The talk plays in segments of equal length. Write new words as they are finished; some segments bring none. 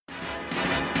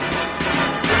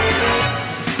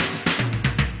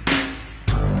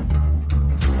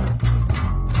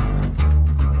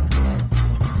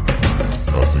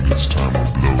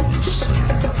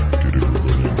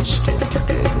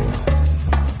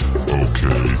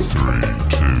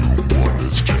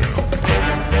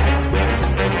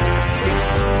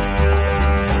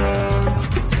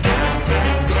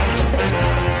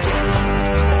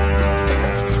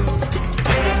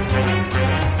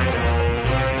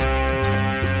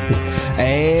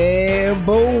Bam,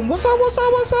 boom. What's up, what's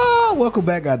up, what's up? Welcome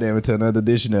back, goddammit, to another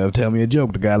edition of Tell Me a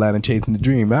Joke, the guideline and chasing the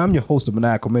dream. I'm your host of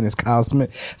Maniacal Menace, Kyle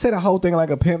Smith. Say the whole thing like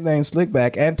a pimp named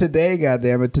Slickback. And today,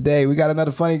 goddammit, today we got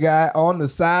another funny guy on the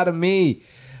side of me.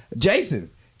 Jason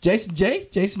J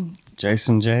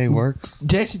works.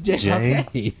 Jason J. J.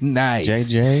 Okay, nice.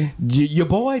 JJ. Your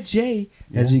boy Jay,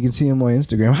 as you can see him on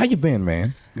Instagram. How you been,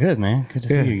 man? Good, man. Good to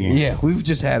see you again. Yeah, we've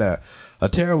just had a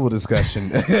terrible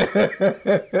discussion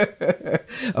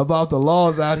about the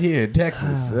laws out here in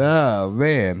Texas. Oh,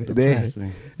 man.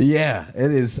 Yeah,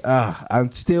 it is.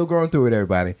 I'm still going through it,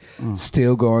 everybody.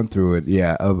 Still going through it.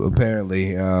 Yeah,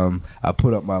 apparently I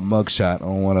put up my mugshot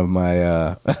on one of my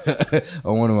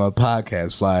on one of my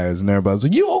podcast flyers, and everybody's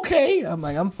like, "You okay?" I'm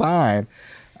like, "I'm fine.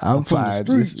 I'm fine."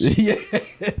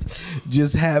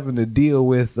 Just having to deal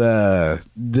with the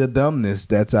dumbness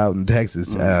that's out in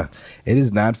Texas. It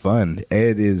is not fun.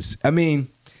 It is. I mean,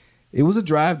 it was a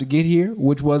drive to get here,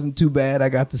 which wasn't too bad. I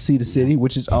got to see the city,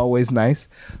 which is always nice.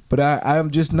 But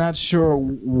I'm just not sure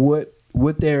what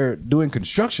they're doing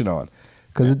construction on,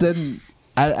 because it doesn't.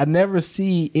 I never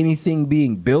see anything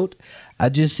being built. I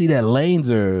just see that lanes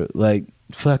are like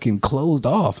fucking closed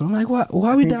off. I'm like, why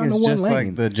are we down to one lane? It's just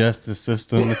like the justice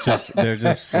system. It's just they're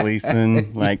just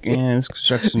fleecing. Like, this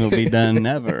construction will be done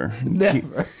never.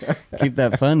 Keep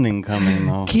that funding coming,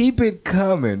 though. Keep it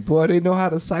coming, boy. They know how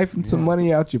to siphon some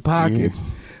money out your pockets.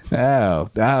 Oh,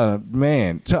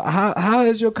 man. So how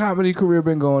has your comedy career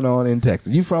been going on in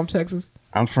Texas? You from Texas?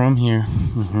 I'm from here.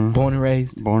 Mm-hmm. Born and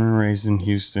raised? Born and raised in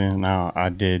Houston. I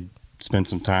did spent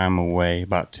some time away,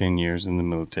 about 10 years in the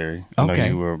military. I know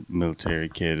you were a military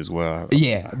kid as well.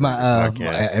 Yeah,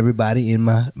 everybody in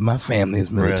my family is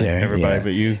military. Really? Everybody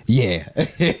but you? Yeah.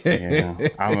 Yeah.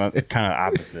 I'm kind of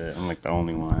opposite. I'm like the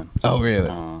only one. Oh, really?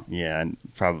 Yeah, and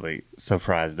probably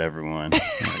surprised everyone. Like,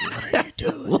 what are you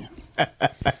doing?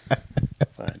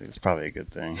 But it's probably a good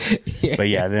thing. Yeah. But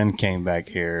yeah, then came back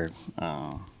here.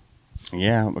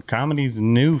 But comedy's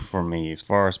new for me as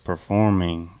far as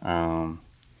performing.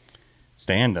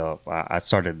 Stand up. I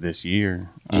started this year.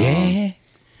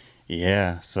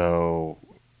 Yeah. So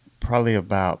probably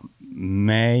about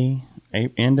May,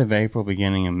 end of April,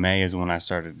 beginning of May is when I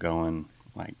started going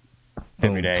like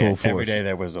every day. Full force. Every day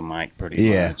there was a mic,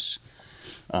 pretty much.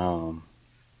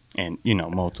 And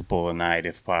multiple a night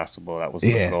if possible. That was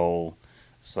the goal.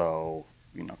 So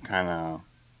kind of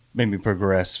maybe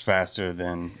progress faster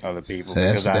than other people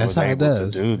because I was able to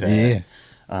do that. Yeah.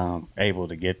 Able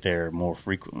to get there more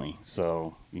frequently.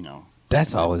 So,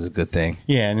 that's always a good thing.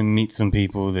 Yeah, and then meet some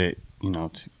people that,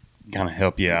 to kind of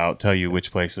help you out, tell you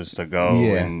which places to go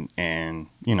and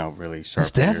really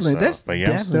sharpen yourself. That's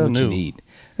definitely what you need.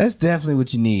 That's definitely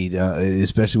what you need,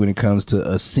 especially when it comes to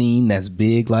a scene that's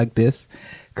big like this.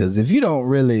 Because if you don't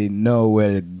really know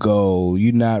where to go,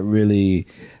 you're not really...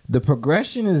 The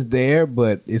progression is there,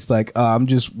 but it's like I'm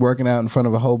just working out in front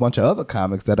of a whole bunch of other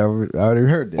comics that I already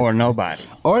heard this. Or nobody.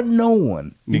 Or no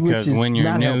one. Because when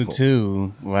you're new,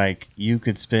 too, like, you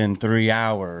could spend 3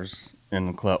 hours in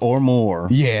the club or more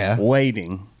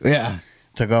waiting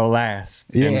to go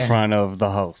last in front of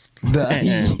the host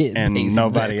and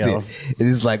nobody else. It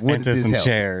is like, what did this help?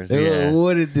 Chairs.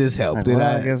 What did this help? Like,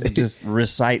 I guess just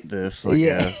recite this. I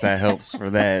guess that helps for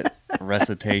that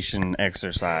recitation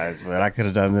exercise, but I could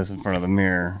have done this in front of the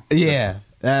mirror. Yeah.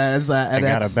 I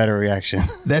got a better reaction.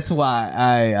 That's why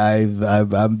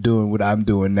I'm doing what I'm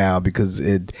doing now, because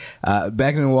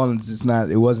back in New Orleans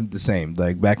it wasn't the same.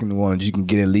 Like back in New Orleans, you can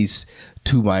get at least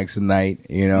 2 mics a night,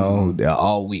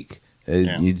 all week.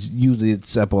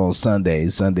 It's up on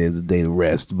Sundays. Sunday is the day to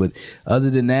rest. But other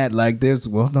than that, like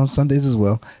Sundays as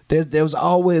well. There was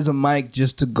always a mic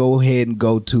just to go ahead and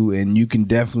go to, and you can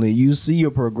you see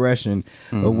your progression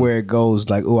of where it goes.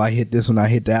 Like, oh, I hit this one, I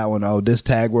hit that one. Oh, this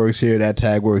tag works here, that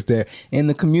tag works there. And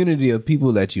the community of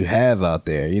people that you have out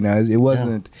there, it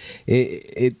wasn't.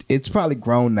 It's probably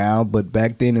grown now, but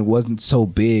back then it wasn't so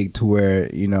big to where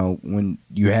when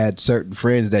you had certain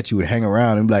friends that you would hang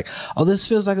around and be like, oh, this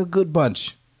feels like a good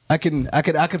bunch. I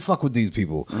could fuck with these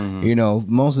people.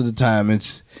 Most of the time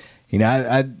it's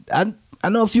I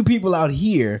know a few people out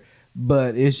here,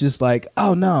 but it's just like,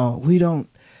 oh no, we don't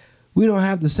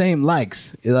have the same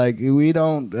likes. Like we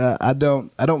don't. I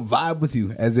don't vibe with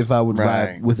you as if I would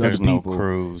vibe with other people. No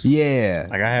crews. Yeah,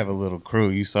 like I have a little crew.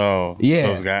 You saw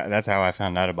those guys. That's how I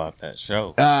found out about that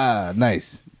show.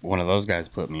 Nice. One of those guys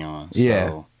put me on.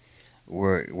 So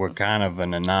we're kind of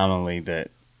an anomaly that.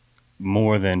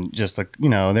 More than just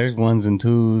there's ones and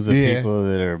twos of people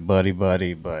that are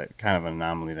buddy, but kind of an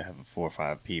anomaly to have 4 or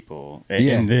 5 people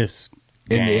in this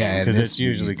game, because it's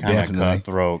usually kind of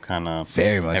cutthroat, kind of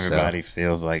very much. Everybody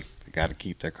feels like they got to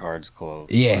keep their cards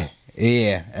close. Yeah,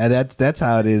 Yeah, and that's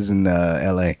how it is in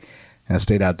L.A. I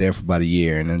stayed out there for about a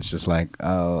year, and it's just like,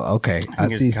 oh, okay. I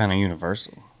think it's kind of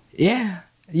universal. Yeah.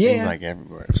 Seems like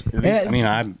everywhere. I mean,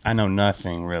 I know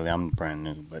nothing really. I'm brand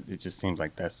new, but it just seems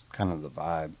like that's kind of the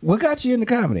vibe. What got you into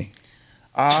comedy?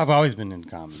 I've always been into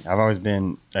comedy. I've always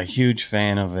been a huge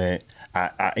fan of it.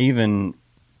 I even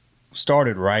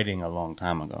started writing a long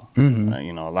time ago.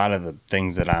 Mm-hmm. A lot of the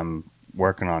things that I'm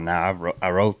working on now, I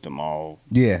wrote them all.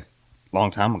 Yeah.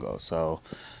 Long time ago. So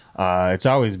it's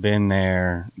always been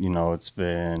there. It's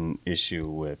been issue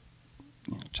with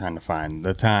trying to find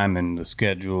the time and the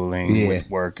scheduling with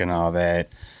work and all that.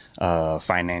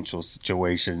 Financial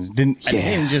situations and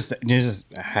just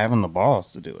having the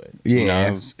balls to do it.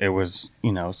 It was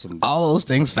some all those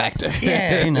things factor. You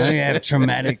have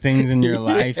traumatic things in your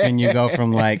life, and you go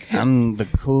from like I'm the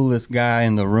coolest guy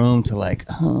in the room to like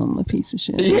I'm a piece of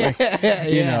shit.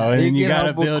 And you got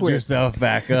to build yourself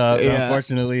back up.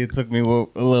 Unfortunately, it took me a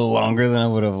little longer than I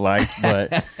would have liked,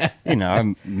 but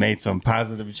I made some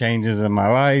positive changes in my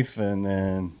life, and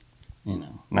then.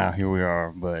 Now here we are.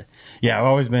 But yeah, I've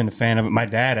always been a fan of it. My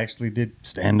dad actually did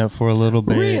stand up for a little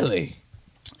bit. Really?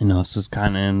 It's just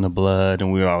kind of in the blood,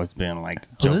 and we've always been like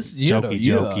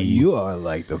jokey. You are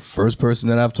like the first person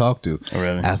that I've talked to. Oh,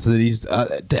 really? After these,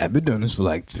 I've been doing this for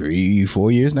like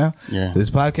 3-4 years now. Yeah. This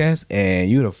podcast, and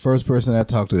you're the first person I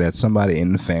talked to that somebody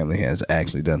in the family has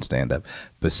actually done stand up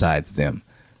besides them.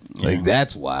 Like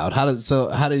that's wild.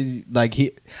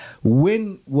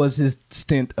 When was his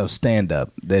stint of stand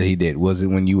up that he did? Was it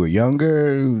when you were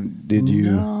younger? Did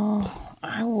you? No,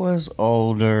 I was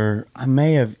older. I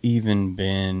may have even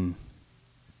been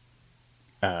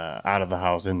out of the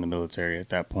house in the military at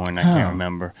that point. I can't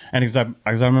remember. And because I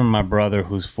remember my brother,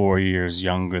 who's 4 years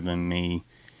younger than me,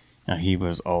 he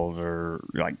was older,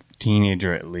 like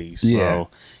teenager at least. Yeah.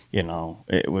 So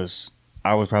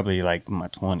I was probably like in my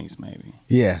 20s maybe.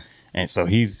 Yeah. And so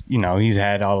he's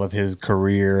had all of his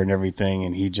career and everything,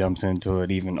 and he jumps into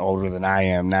it even older than I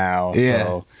am now. Yeah.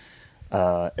 So,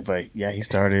 but yeah, he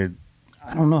started,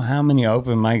 I don't know how many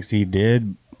open mics he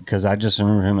did, because I just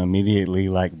remember him immediately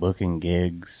like booking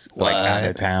gigs, like out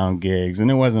of town gigs,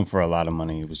 and it wasn't for a lot of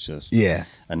money. It was just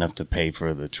enough to pay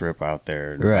for the trip out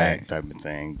there, and back type of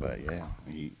thing. But yeah,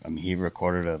 he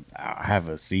recorded I have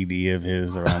a CD of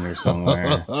his around here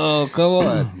somewhere. Oh, come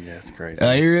on! Yeah, it's crazy.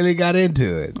 He really got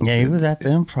into it. Yeah, he was at the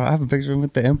Improv. I have a picture of him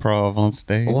at the Improv on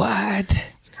stage. What?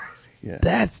 It's crazy. Yeah,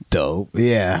 that's dope.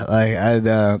 Yeah, like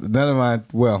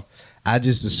I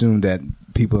just assumed that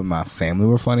people in my family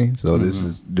were funny, so this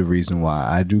is the reason why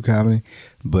I do comedy.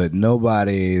 But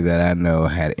nobody that I know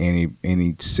had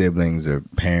any siblings or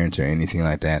parents or anything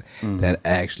like that that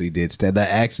actually did that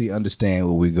actually understand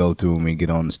what we go through when we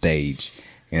get on the stage.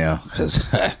 Because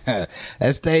that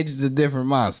stage is a different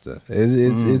monster.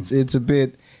 It's a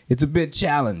bit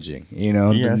challenging.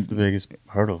 Yeah, that's the biggest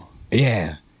hurdle.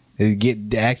 Yeah.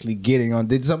 Getting on.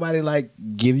 Did somebody like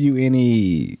give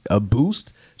you a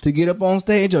boost to get up on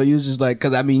stage, or you was just like,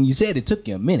 because I mean, you said it took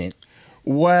you a minute.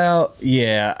 Well,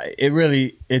 yeah,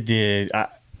 it did. I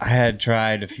had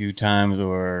tried a few times,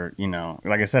 or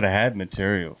like I said, I had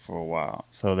material for a while,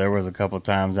 so there was a couple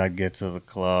times I'd get to the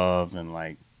club and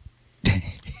like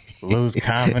lose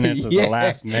confidence at the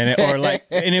last minute, or like,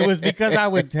 and it was because I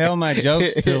would tell my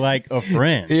jokes to like a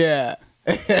friend. Yeah.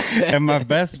 And my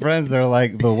best friends are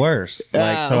like the worst.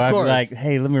 Like, so I'd be like,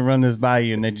 "Hey, let me run this by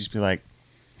you," and they'd just be like,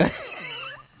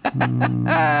 I'm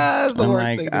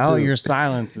like, "Oh, your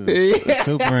silence is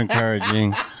super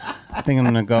encouraging. I think I'm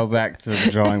gonna go back to the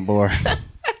drawing board."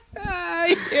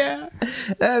 Yeah,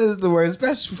 that is the worst,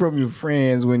 especially from your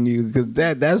friends because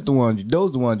those the ones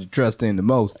you trust in the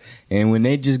most, and when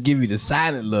they just give you the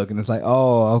silent look, and it's like,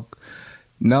 oh.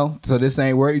 No, so this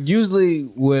ain't work. Usually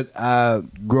what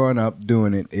growing up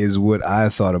doing it is what I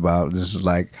thought about. This is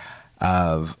like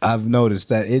I've noticed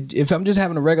that if I'm just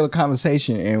having a regular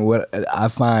conversation and what I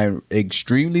find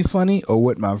extremely funny or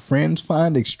what my friends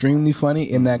find extremely funny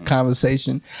in that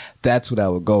conversation, that's what I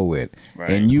would go with. Right.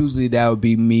 And usually that would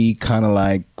be me kind of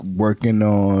like working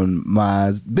on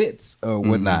my bits or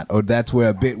whatnot, or that's where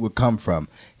a bit would come from.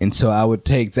 And so I would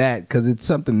take that because it's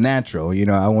something natural.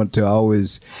 I want to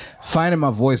always finding my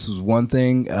voice was one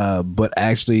thing, but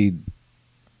actually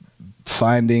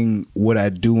finding what I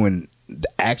do in the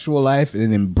actual life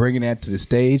and then bringing that to the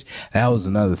stage, that was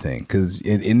another thing. Because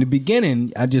in the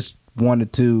beginning, I just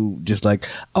wanted to just like,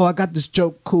 oh, I got this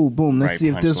joke, cool, boom, let's see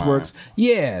if this works.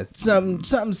 Yeah,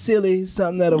 something silly,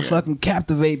 something that'll fucking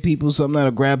captivate people, something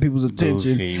that'll grab people's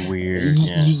attention. Goofy, weird.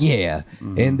 Yeah.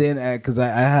 And then because I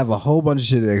have a whole bunch of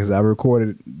shit there because I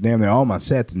recorded damn near all my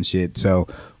sets and shit. So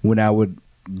when I would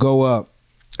go up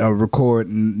record.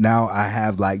 Now I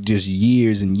have like just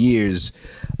years and years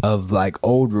of like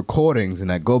old recordings,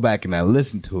 and I go back and I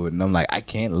listen to it, and I'm like, I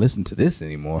can't listen to this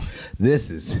anymore. This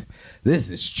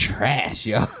is trash,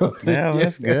 yo. Yeah,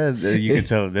 that's good. You can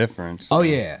tell the difference. Oh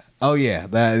yeah.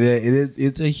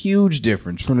 It's a huge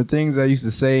difference from the things I used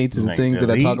to say to the like things delete.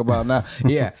 that I talk about now.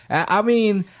 Yeah, I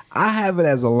mean, I have it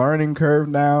as a learning curve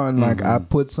now, and like I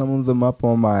put some of them up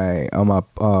on my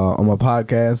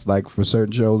podcast, like for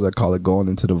certain shows. I call it Going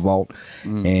Into the Vault,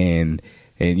 and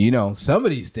you know, some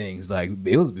of these things, like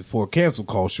it was before cancel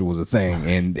culture was a thing,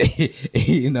 and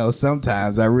you know,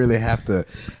 sometimes I really have to.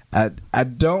 I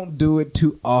don't do it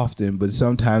too often, but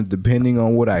sometimes depending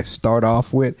on what I start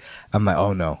off with, I'm like,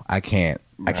 oh no, I can't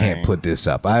put this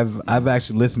up. I've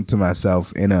actually listened to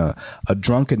myself in a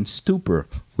drunken stupor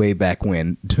way back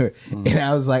when, and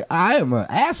I was like, I am an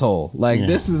asshole. Like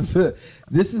this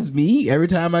is me. Every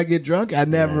time I get drunk, I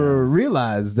never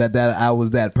realized that I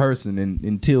was that person, and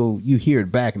until you hear it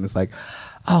back, and it's like,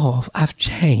 oh, I've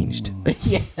changed.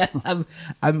 Yeah,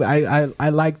 I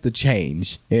like the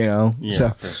change, you know. Yeah, so,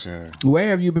 for sure. Where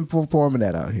have you been performing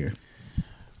at out here?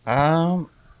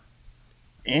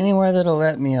 Anywhere that'll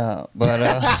let me up, but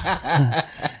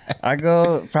I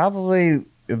go probably.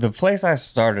 The place I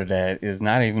started at is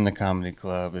not even the comedy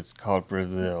club. It's called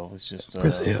Brazil. It's just a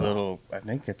little. I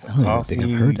think it's a coffee. I think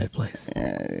I've heard that place.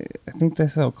 I think they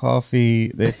sell coffee.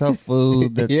 They sell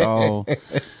food that's all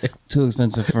too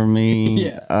expensive for me.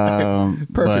 Yeah,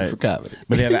 perfect for comedy.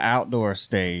 But they have an outdoor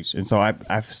stage, and so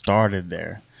I've started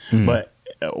there. But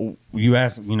you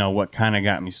asked, you know, what kind of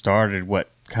got me started? What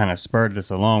kind of spurred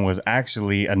this along was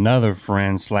actually another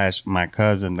friend / my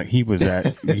cousin that he was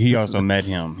at. He also met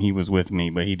him. He was with me,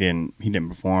 but he didn't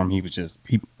perform. He was just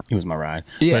he was my ride.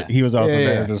 Yeah, but he was also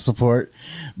there to support.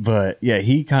 But yeah,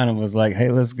 he kind of was like, hey,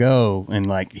 let's go, and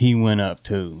like he went up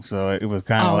too. So it was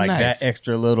kind of like nice. That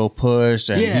extra little push,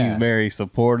 and he's very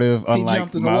supportive.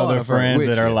 Unlike my other friends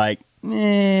that are like,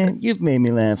 you've made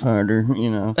me laugh harder.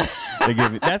 You know, they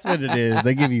give you, that's what it is.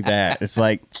 They give you that. It's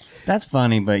like, that's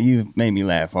funny, but you've made me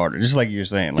laugh harder. Just like you're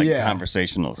saying, like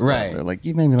conversational stuff. Right. They're like,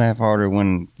 you made me laugh harder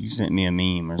when you sent me a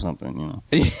meme or something, you know.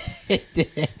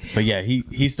 But yeah,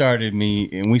 he started me,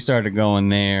 and we started going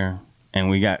there, and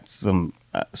we got some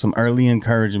early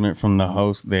encouragement from the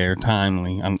host there,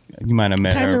 Timely. You might have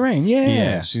met Timely her. Rain,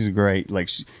 yeah, she's great. Like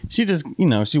she just, you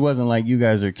know, she wasn't like, you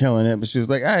guys are killing it, but she was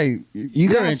like, hey,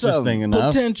 you're got interesting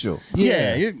enough. Potential.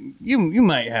 Yeah, you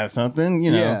might have something,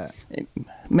 you know. Yeah.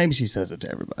 Maybe she says it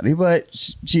to everybody, but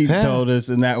she told us,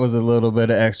 and that was a little bit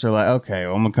of extra. Like, okay,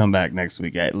 well, I'm gonna come back next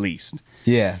week at least.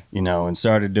 Yeah, you know, and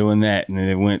started doing that, and then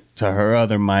it went to her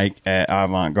other mic at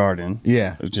Avant Garden.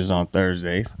 Yeah, which is on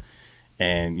Thursdays,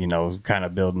 and you know, kind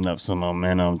of building up some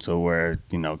momentum to where,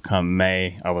 you know, come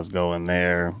May, I was going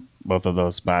there. Both of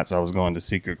those spots, I was going to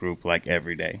Secret Group like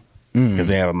every day. Because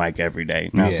they have a mic every day.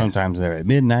 Now, sometimes they're at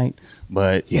midnight,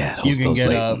 but you can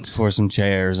get up for some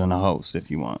chairs and a host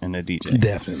if you want, and a DJ.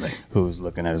 Definitely. Who's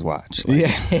looking at his watch. Like,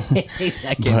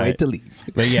 I can't wait to leave.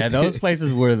 But yeah, those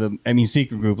places were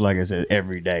Secret Group, like I said,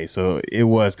 every day. So it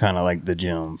was kind of like the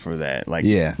gym for that. Like,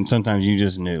 and sometimes you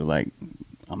just knew, like,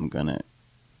 I'm going to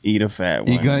eat a fat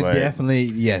one. You're going to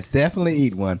definitely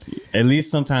eat one. At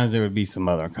least sometimes there would be some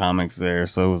other comics there.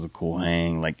 So it was a cool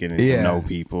hang, like getting to know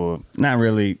people.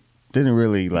 Didn't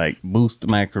really like boost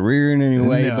my career in any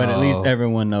way, but at least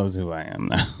everyone knows who I am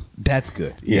now. That's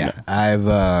good. Yeah,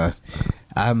 I'm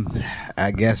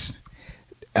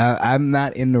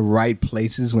not in the right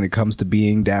places when it comes to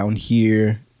being down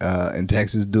here in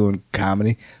Texas doing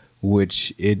comedy,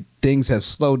 which things have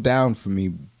slowed down for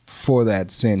me for that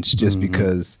sense, just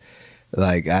because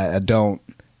like I don't.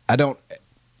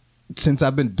 Since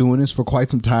I've been doing this for quite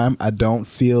some time, I don't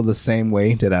feel the same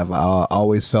way that I've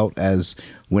always felt as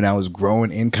when I was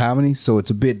growing in comedy. So it's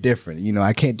a bit different. You know,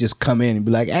 I can't just come in and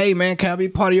be like, hey, man, can I be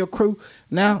part of your crew?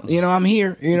 Now, you know, I'm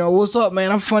here. You know, what's up,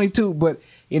 man? I'm funny, too. But,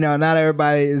 you know, not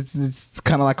everybody it's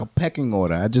kind of like a pecking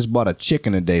order. I just bought a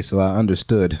chicken today, so I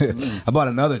understood. I bought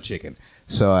another chicken.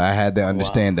 So I had to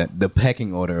understand that the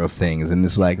pecking order of things, and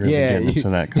it's like, really getting into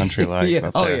that country life.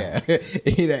 Up there.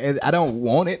 You know, and I don't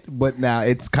want it, but now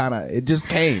it's kind of it just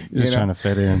came. You're just trying to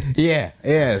fit in. Yeah.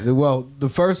 Well, the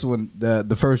first one,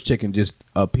 the first chicken just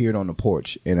appeared on the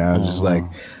porch, and I was just like,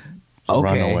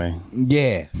 okay, run away.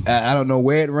 Yeah, I don't know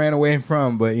where it ran away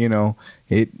from, but you know,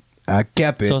 I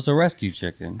kept it. So it's a rescue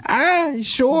chicken.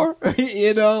 Sure.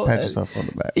 You know, pat yourself on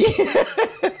the back.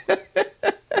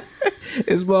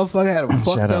 This motherfucker had a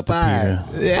fucked up eye.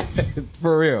 Yeah,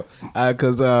 for real.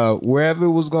 Because wherever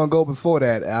it was gonna go before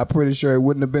that, I'm pretty sure it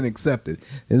wouldn't have been accepted.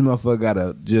 This motherfucker got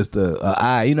a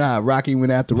eye. You know how Rocky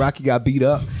went after Rocky got beat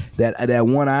up? That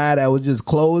one eye that was just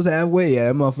closed halfway. Yeah,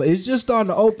 that motherfucker. It's just starting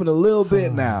to open a little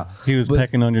bit now. He was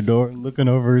pecking on your door, looking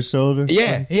over his shoulder.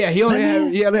 Yeah. He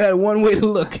only had one way to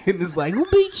look, and it's like, who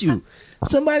beat you?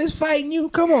 Somebody's fighting you.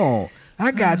 Come on.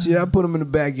 I got you. I put him in the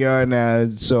backyard now.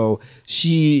 So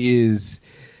she is.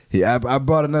 Yeah, I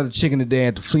brought another chicken today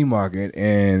at the flea market,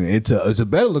 and it's a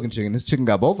better looking chicken. This chicken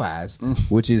got both eyes,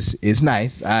 which is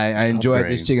nice. I enjoyed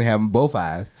this chicken having both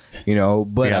eyes. You know,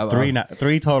 but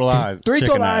three total eyes. Three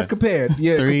total eyes compared.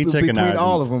 Yeah, three chicken between eyes.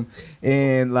 all of them.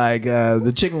 And like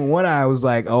the chicken with one eye was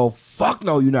like, "Oh fuck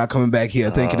no, you're not coming back here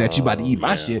thinking that you about to eat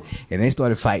my shit." And they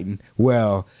started fighting.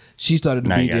 Well. She started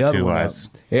to beat the other one up.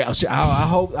 Yeah, I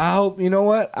hope. You know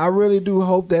what? I really do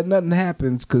hope that nothing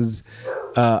happens because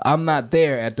I'm not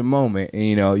there at the moment. And,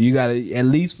 you know, you got to at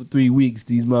least for 3 weeks.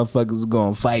 These motherfuckers are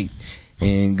gonna fight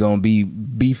and gonna be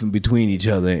beefing between each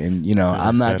other. And you know,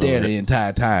 I'm not there the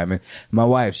entire time. And my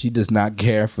wife, she does not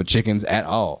care for chickens at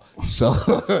all. So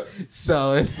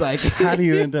it's like, how do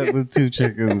you end up with 2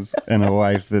 chickens and a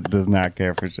wife that does not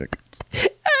care for chickens?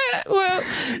 Well,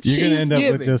 you're gonna end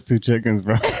up with just 2 chickens,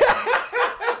 bro.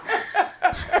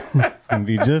 It's gonna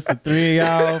be just the 3 of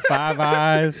y'all, 5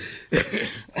 eyes.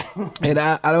 And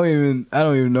I don't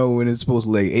even know when it's supposed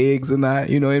to lay eggs or not.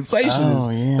 You know, inflation is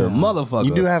a motherfucker.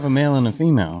 You do have a male and a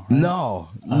female, right?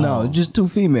 No, just 2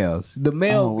 females. The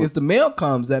male, if the male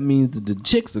comes, that means that the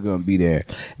chicks are gonna be there.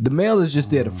 The male is just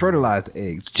there to fertilize the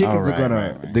eggs. Chickens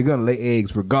are they're gonna lay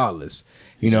eggs regardless.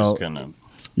 You know.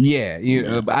 Yeah, you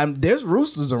know, there's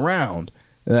roosters around,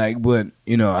 like, but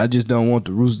you know, I just don't want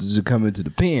the roosters to come into the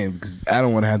pen because I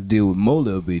don't want to have to deal with more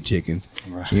little bitty chickens.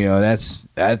 Right. You know, that's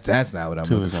not what I'm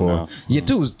looking for. Enough. Yeah,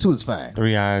 two is fine.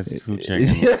 3 eyes, 2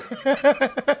 chickens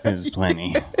is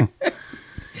plenty.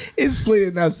 It's plenty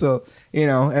enough. So you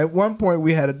know, at one point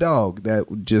we had a dog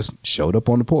that just showed up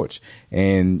on the porch,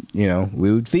 and you know,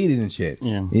 we would feed it and shit.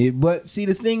 Yeah. But see,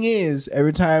 the thing is,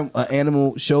 every time an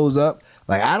animal shows up.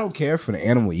 Like, I don't care for the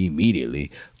animal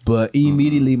immediately, but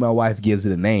immediately my wife gives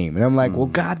it a name. And I'm like, well,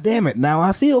 God damn it. Now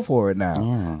I feel for it now.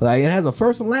 Yeah. Like, it has a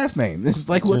first and last name. It's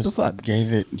like, what the fuck?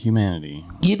 Gave it humanity.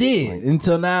 You did. Like, and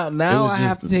so now I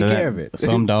have to take care of it.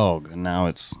 Some dog, and now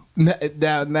it's...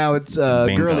 Now it's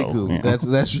Girly Goo. Yeah. That's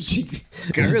what she...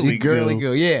 Girly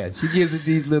Goo. Yeah. She gives it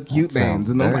these little cute names.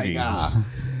 And I'm like,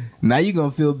 now you're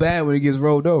going to feel bad when it gets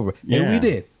rolled over. Yeah. And we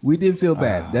did. We did feel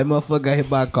bad. That motherfucker got hit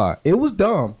by a car. It was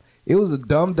dumb. It was a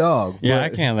dumb dog. Yeah, I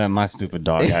can't let my stupid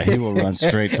dog out. He will run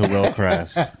straight to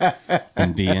Willcrest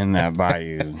and be in that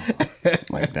bayou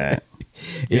like that.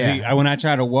 Yeah. When I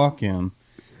try to walk him,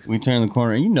 we turn the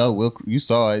corner. And you know, you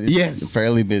saw it. It's a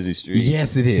fairly busy street.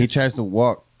 Yes, it is. He tries to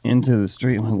walk into the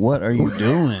street. I'm like, what are you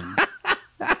doing?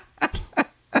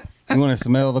 You want to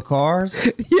smell the cars?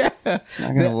 Yeah. It's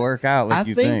not going to work out like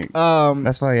you think.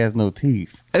 That's why he has no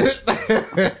teeth.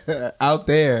 Out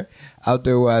there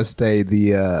where I stay,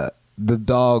 the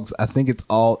dogs, I think it's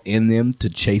all in them to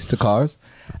chase the cars.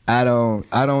 I don't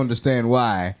understand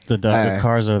why. The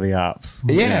cars are the ops.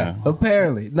 Yeah.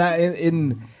 Apparently.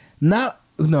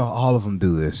 No, all of them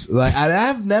do this. Like,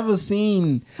 I've never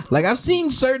seen... Like, I've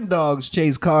seen certain dogs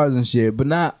chase cars and shit, but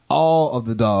not all of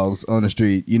the dogs on the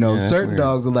street. You know, certain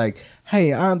dogs are like,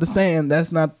 hey, I understand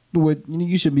that's not what...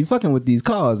 You should be fucking with these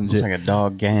cars and shit. It's like a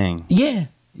dog gang. Yeah.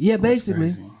 Yeah,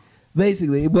 basically.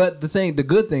 But the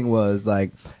good thing was,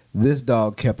 like, this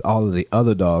dog kept all of the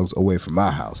other dogs away from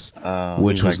my house,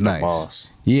 which was nice. The boss.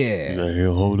 Yeah. He's like,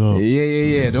 here, hold up.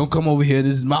 Yeah. Don't come over here.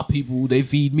 This is my people. They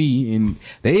feed me. And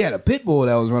they had a pit bull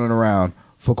that was running around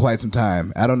for quite some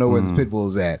time. I don't know where this pit bull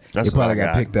was at. It probably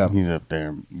got picked up. He's up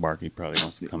there. Barky probably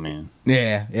wants to come in.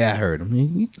 Yeah, I heard him.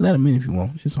 You can let him in if you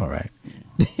want. It's all right.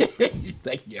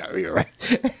 Like, yeah, you're right.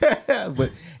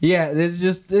 But yeah, it's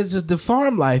just the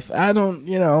farm life. I don't,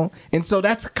 you know, and so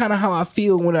that's kind of how I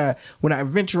feel when I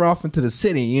venture off into the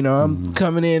city. You know, I'm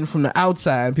coming in from the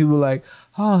outside, and people are like,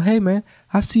 oh, hey man,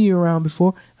 I see you around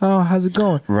before. Oh, how's it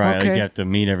going? Right, okay. You have to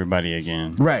meet everybody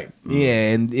again. Right.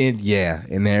 Yeah, and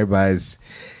everybody's.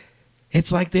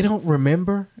 It's like they don't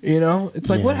remember. You know,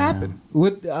 it's like what happened?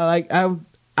 What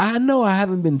I know I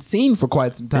haven't been seen for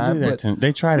quite some time.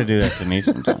 They try to do that to me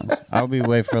sometimes. I'll be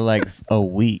away for like a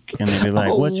week, and they'll be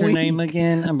like, "What's your name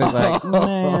again?" I'll be like,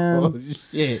 "Man, oh,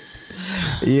 shit."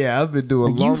 Yeah, I've been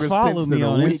doing longer stints than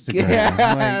a week.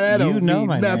 Like, you know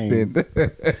my name.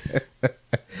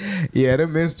 Yeah,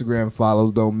 them Instagram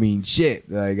follows don't mean shit.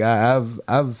 Like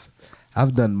I've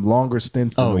done longer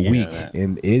stints than a week,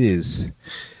 and it is.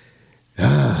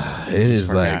 It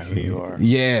is like, who you are.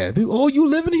 Yeah. People, oh, you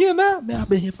living here now? Man, I've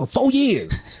been here for 4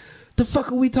 years. The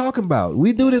fuck are we talking about?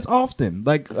 We do this often.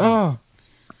 Like, oh,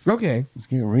 okay. Let's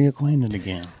get reacquainted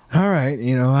again. All right.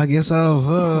 I guess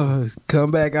I'll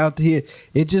come back out to here.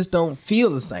 It just don't feel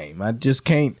the same. I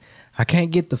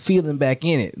can't get the feeling back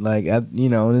in it. Like, and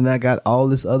then I got all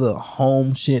this other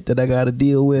home shit that I got to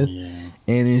deal with. Yeah.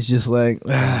 And it's just like,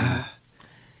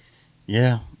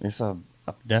 Yeah, it's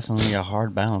definitely a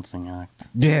hard balancing act.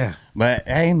 Yeah. But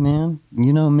hey, man,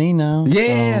 you know me now.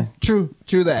 Yeah, so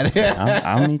true that.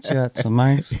 I'll meet you at some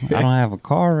mics. I don't have a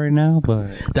car right now,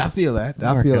 but I feel that.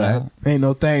 Ain't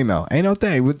no thing though.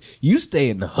 But you stay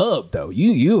in the hub though.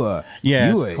 You are. Yeah,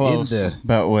 you it's close. in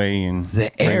Beltway and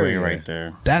the area right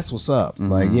there. That's what's up.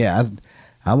 Mm-hmm. Like, yeah,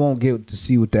 I won't get to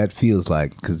see what that feels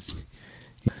like because.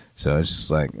 So it's just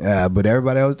like, but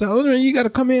everybody always tell, oh, you got to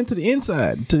come into the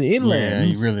inside, to the inland.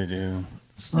 Yeah, you really do.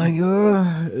 It's like,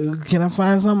 can I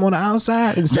find something on the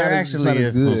outside? There actually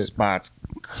is some spots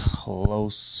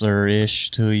closer-ish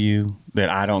to you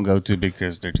that I don't go to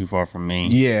because they're too far from me.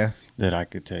 Yeah. That I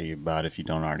could tell you about if you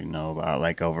don't already know about,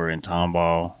 like over in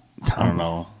Tomball. I don't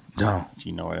know. No. If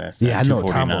you know where that's at. Yeah, I know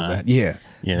Tomball's at. Yeah.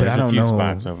 Yeah, but there's I don't a few know.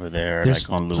 spots over there, There's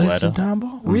like on a place in Luetta.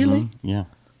 Tomball? Really? Mm-hmm. Yeah.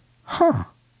 Huh.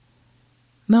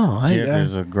 No,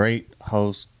 there's a great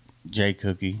host, Jay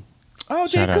Cookie. Oh,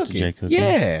 Shout out to Jay Cookie.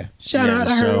 Yeah. Shout out.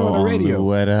 I heard it on the radio.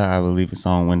 Luetta, I believe it's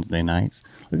on Wednesday nights.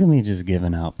 Look at me just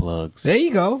giving out plugs. There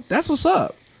you go. That's what's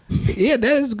up. Yeah,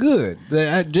 that is good.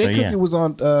 Jay Cookie was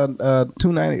on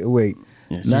 290. Wait.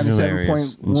 Yeah, she's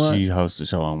 97.1. She hosts a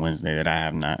show on Wednesday that I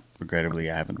haven't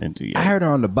been to yet. I heard her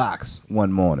on The Box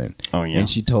one morning. Oh, yeah. And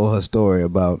she told her story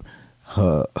about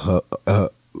her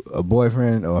a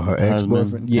boyfriend or her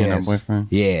ex-boyfriend. Yes. And her boyfriend.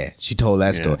 Yeah, she told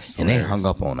that story, and they hung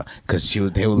up on her because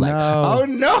they were like, "Oh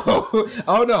no,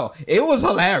 oh no!" It was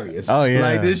hilarious. Oh yeah,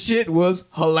 like this shit was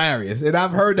hilarious, and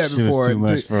I've heard that she before. Was too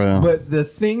much for them. But the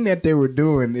thing that they were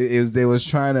doing is they were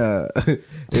trying to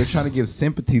give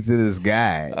sympathy to this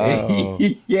guy. Oh.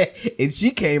 Yeah, and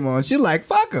she came on. She like,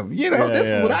 "Fuck him," this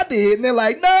is what I did, and they're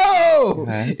like, "No."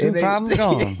 Two problems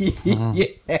gone.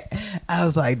 Yeah, I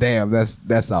was like, "Damn,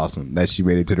 that's awesome that she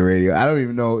made it to the radio." I don't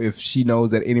even know if she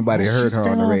knows that anybody heard her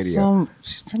on the radio.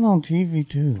 She's been on TV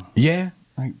too. Yeah,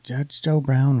 like Judge Joe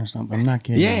Brown or something. I'm not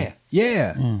kidding.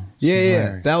 Yeah.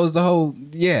 That was the whole.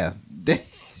 Yeah,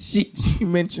 she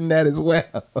mentioned that as well.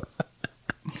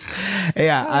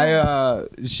 Yeah,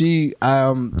 she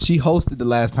hosted the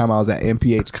last time I was at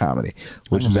MPH Comedy,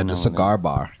 which was at the Cigar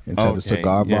Bar. It's at the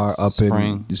Cigar Bar up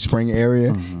in the Spring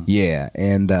area. Mm-hmm. Yeah,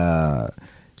 and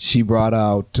she brought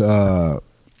out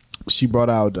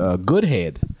Good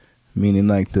Head, meaning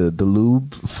like the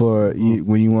lube for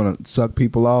when you want to suck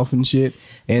people off and shit.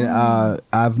 And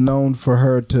I've known for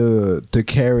her to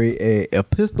carry a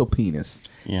pistol penis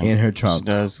in her trunk, she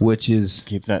does which is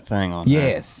keep that thing on.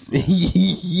 Yes,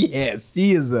 yes,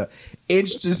 he is a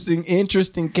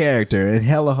interesting character and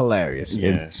hella hilarious.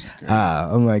 Yes,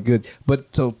 I'm like good.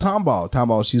 But so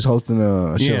Tomball, she's hosting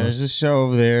a show. Yeah, there's a show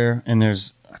over there, and I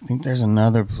think there's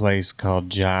another place called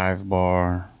Jive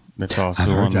Bar. That's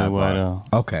also on Luetta.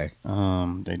 Okay.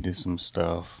 They do some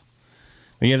stuff.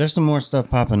 But yeah, there's some more stuff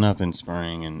popping up in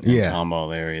Spring and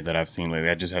Tomball area that I've seen lately.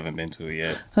 I just haven't been to it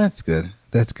yet. That's good.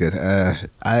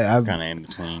 I'm kind of in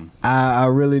between. I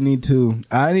really need to.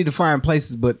 I need to find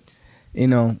places, but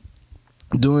doing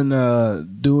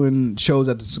shows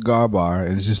at the Cigar Bar,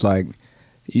 and it's just like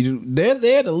they're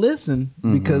there to listen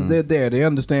because they're there. They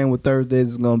understand what Thursdays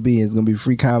is going to be. It's going to be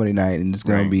free comedy night, and it's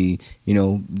going to be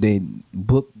they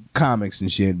book comics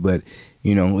and shit, but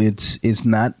it's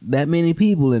not that many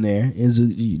people in there.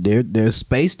 They're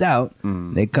spaced out.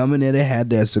 They come in there, they had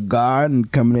their cigar, and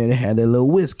come in there, they had their little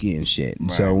whiskey and shit. And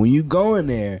so when you go in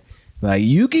there, like,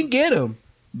 you can get them,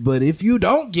 but if you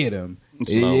don't get them,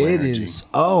 it is,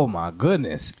 oh my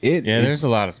goodness. There's a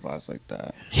lot of spots like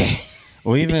that.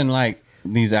 Well, even like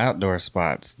these outdoor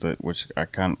spots which I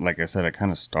kind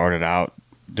of started out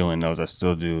doing those. I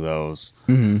still do those.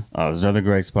 There's another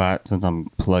great spot, since I'm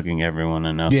plugging everyone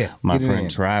enough. Yeah, my friend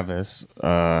Travis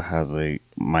has a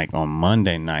mic on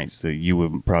Monday nights that you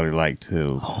would probably like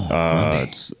too.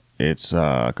 It's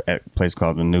at a place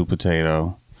called The New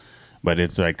Potato, but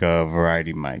it's like a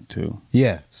variety mic too.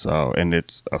 Yeah. So, and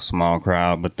it's a small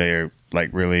crowd, but they're like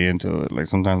really into it. Like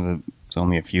sometimes it's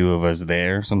only a few of us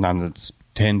there. Sometimes it's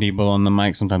 10 people on the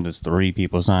mic. Sometimes it's 3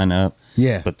 people sign up.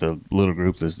 Yeah. But the little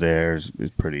group that's there is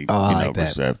pretty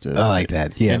receptive. I like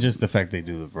that. Yeah. And just the fact they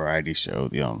do the variety show,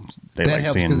 they that like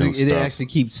helps seeing new it stuff. actually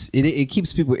keeps it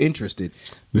keeps people interested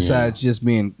besides just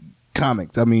being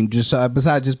comics. I mean, just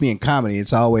besides just being comedy,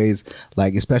 it's always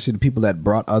like, especially the people that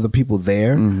brought other people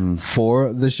there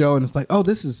for the show, and it's like, oh,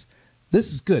 this is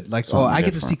good. Like, Something I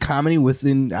get to see comedy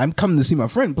within. I'm coming to see my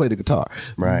friend play the guitar,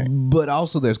 right? But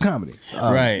also there's comedy,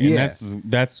 right? Yeah, and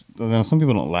that's some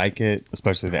people don't like it,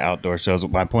 especially the outdoor shows.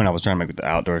 My point I was trying to make with the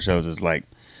outdoor shows is like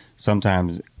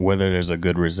sometimes whether there's a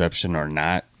good reception or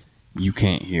not, you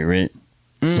can't hear it.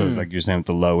 So it's like you're saying with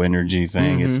the low energy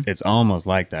thing, it's almost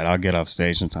like that. I'll get off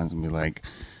stage sometimes and be like,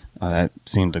 oh, that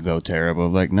seemed to go terrible.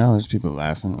 Like, no, there's people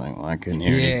laughing. Like, well, I couldn't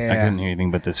hear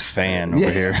anything but this fan over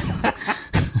here.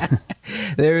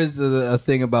 There is a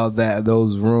thing about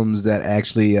those rooms that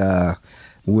actually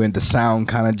when the sound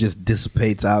kind of just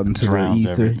dissipates out into Drowns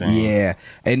the ether. Everything. Yeah.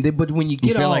 But when you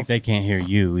get feel off, like they can't hear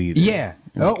you either. Yeah.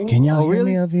 Like, can y'all hear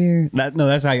really? me up here?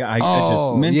 That's how I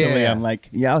just mentally yeah. I'm like,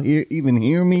 y'all even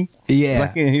hear me? Yeah. 'Cause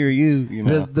I can't hear you. You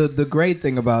know. The great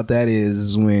thing about that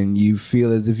is when you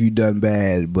feel as if you done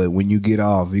bad, but when you get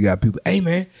off, you got people, hey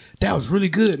man, that was really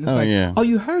good. And it's oh,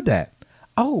 you heard that.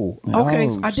 Oh, okay,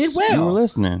 so I did well. You were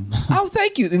listening. Oh,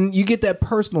 thank you. And you get that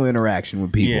personal interaction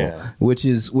with people, which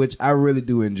I really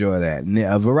do enjoy that. And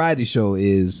a variety show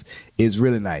is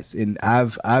really nice. And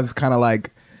I've kind of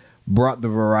like brought the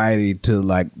variety to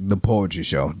like the poetry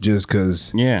show just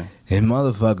because. Yeah, and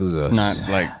motherfuckers are it's not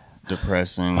like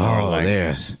depressing. Oh, or like,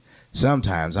 there's.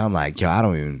 Sometimes I'm like, yo, I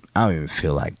don't even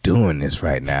feel like doing this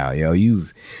right now, yo.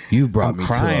 You've brought me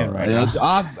crying to right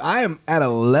now. I am at a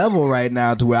level right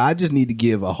now to where I just need to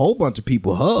give a whole bunch of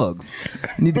people hugs.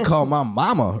 I need to call my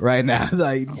mama right now,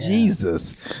 like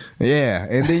Jesus, yeah.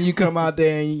 And then you come out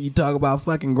there and you talk about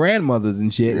fucking grandmothers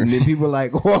and shit, and then people are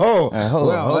like, whoa,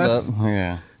 hold up,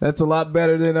 yeah. That's a lot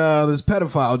better than this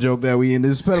pedophile joke that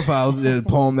this pedophile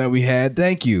poem that we had.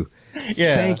 Thank you.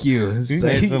 Yeah, thank you. He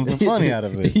made something funny out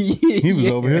of it. He was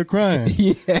over here crying.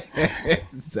 Yeah,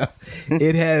 so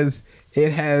it has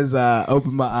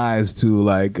opened my eyes to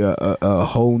like a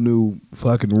whole new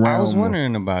fucking realm. I was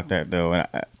wondering about that though.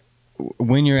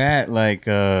 When you're at like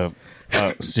a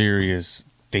serious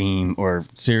theme or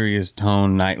serious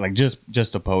tone night, like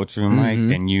just a poetry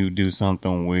mic, and you do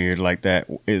something weird like that,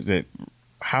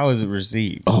 how is it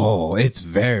received? Oh, it's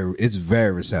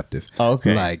very receptive. Oh,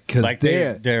 okay, like because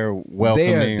they're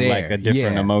welcoming like a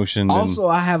different emotion. Also,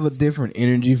 I have a different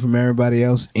energy from everybody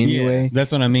else anyway. Yeah,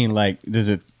 that's what I mean. Like,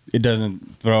 it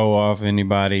doesn't throw off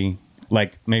anybody.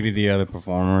 Like maybe the other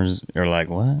performers are like,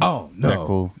 what? Oh no, they're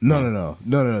cool.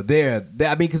 No. They're I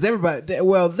mean, because everybody.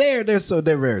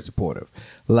 They're very supportive.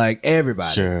 Like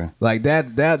everybody. Sure. Like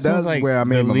that's like where I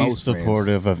made my the most least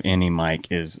supportive of any mic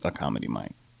is a comedy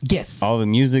mic. Yes. All the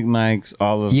music mics,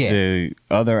 all of the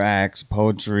other acts,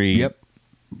 poetry, yep,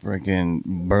 freaking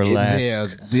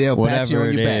burlesque, whatever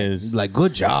it is. Like,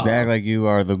 good job. They act like you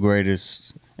are the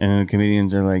greatest, and then the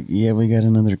comedians are like, yeah, we got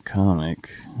another comic.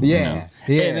 Yeah.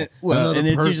 You know? Yeah. And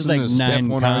it's just like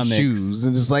 9 on comics. our shoes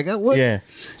and just like, what? Yeah.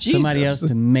 Jesus. Somebody else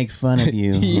to make fun of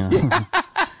you. You know?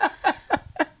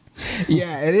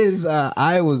 Yeah, it is.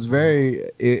 I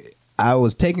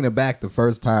was taken aback the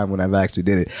first time when I've actually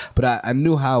did it, but I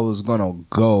knew how it was gonna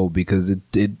go because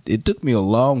it took me a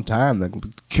long time to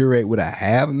curate what I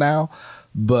have now,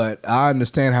 but I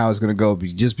understand how it's gonna go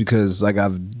just because like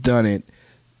I've done it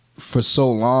for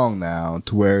so long now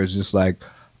to where it's just like,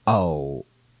 oh,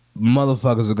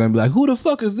 motherfuckers are gonna be like, who the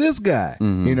fuck is this guy?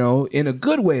 You know, in a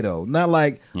good way though, not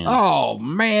like, oh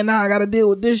man, now I gotta deal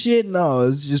with this shit. No,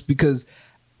 it's just because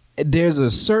there's a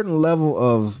certain level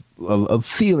of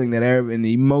feeling that and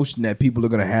the emotion that people are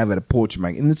going to have at a poetry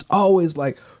mic, and it's always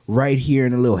like right here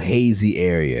in a little hazy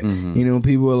area. You know,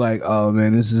 people are like, oh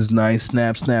man, this is nice,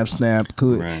 snap,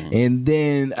 cool. Right. And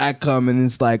then I come and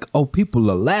it's like, oh,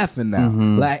 people are laughing now,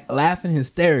 like laughing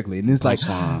hysterically, and it's like,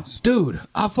 dude,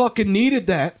 I fucking needed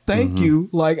that, thank you.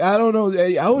 Like, I don't know,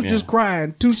 I was just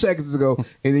crying 2 seconds ago,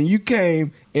 and then you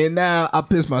came and now I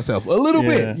pissed myself a little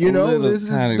bit, you know. This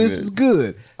is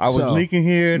good. I was leaking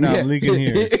here, now I'm leaking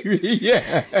here.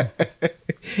 Yeah.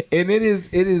 And it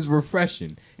is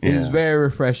refreshing. It is very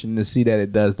refreshing to see that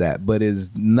it does that, but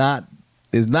it's not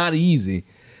easy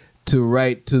to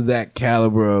write to that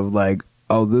caliber of like,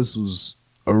 oh, this was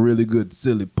a really good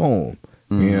silly poem.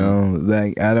 You know,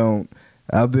 like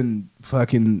I've been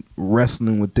fucking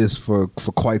wrestling with this for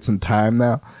quite some time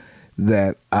now,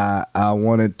 that I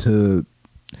wanted to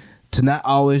not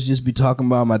always just be talking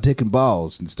about my dick and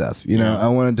balls and stuff. You know, I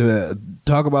wanted to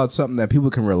talk about something that people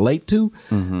can relate to,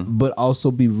 but also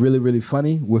be really, really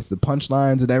funny with the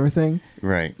punchlines and everything.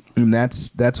 Right. And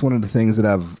that's one of the things that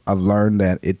I've learned,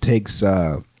 that it takes.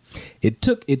 It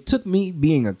took me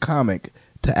being a comic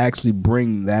to actually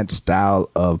bring that style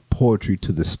of poetry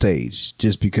to the stage,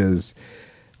 just because,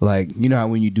 like, you know how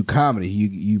when you do comedy,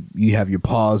 you have your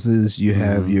pauses, you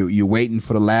have you're waiting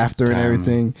for the laughter and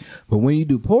everything. But when you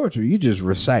do poetry, you're just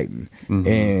reciting.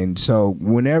 And so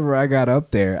whenever I got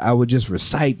up there, I would just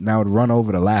recite and I would run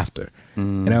over the laughter.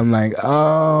 And I'm like,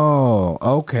 oh,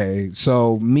 okay.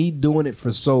 So me doing it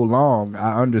for so long,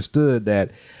 I understood that,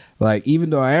 like,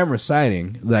 even though I am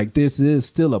reciting, like, this is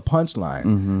still a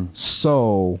punchline.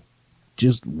 So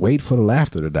just wait for the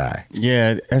laughter to die.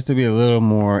 Yeah, it has to be a little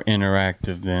more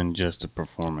interactive than just a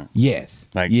performance. Yes.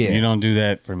 Like, you don't do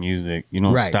that for music. You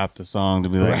don't stop the song to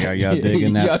be like, are y'all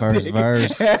digging that first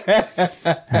verse?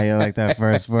 How y'all like that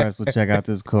first verse? Well, check out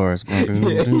this chorus.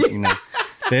 You know,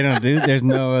 they don't do, there's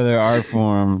no other art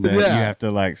form that you have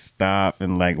to, like, stop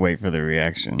and, like, wait for the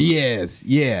reaction. Yes,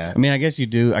 yeah. I mean, I guess you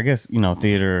do. I guess, you know,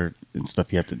 theater and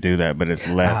stuff, you have to do that, but it's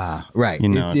less, right. You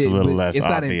know, it's a little less it's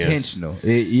obvious. Not intentional.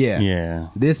 Yeah.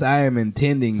 This I am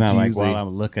intending it's not to like usually... while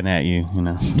I'm looking at you, you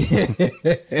know.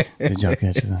 Did y'all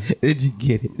catch that? Did you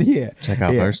get it? Yeah. Check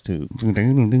out verse 2.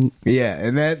 Yeah,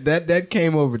 and that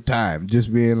came over time,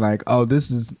 just being like, oh, this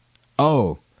is,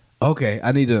 oh, okay,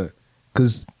 I need to,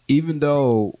 because even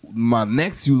though my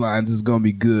next few lines is going to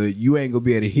be good, you ain't going to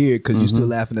be able to hear it because you're still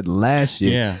laughing at the last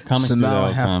shit. Yeah. So now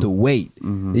I have to wait.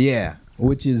 Yeah.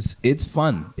 Which is, it's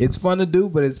fun. It's fun to do,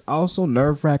 but it's also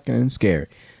nerve-wracking and scary.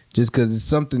 Just because it's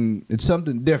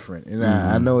something different. And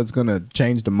I know it's going to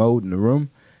change the mode in the room.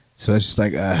 So it's just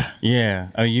like, yeah.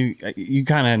 Oh, you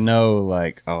kind of know,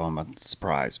 like, oh, I'm going to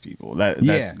surprise people.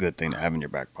 That's a good thing to have in your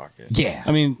back pocket. Yeah.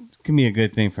 I mean, it can be a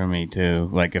good thing for me, too.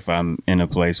 Like, if I'm in a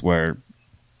place where,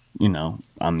 you know,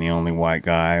 I'm the only white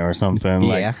guy or something.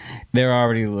 Like, they're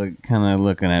already kind of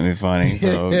looking at me funny.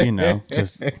 So, you know,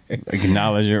 just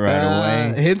acknowledge it right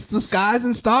away. Hence the Skies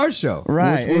and Stars show.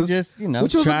 Right. Which was, just, you know,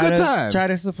 which was a good time. Try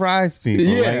to surprise people.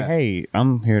 Yeah. Like, hey,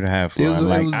 I'm here to have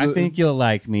fun. I think you'll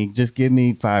like me. Just give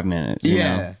me 5 minutes. You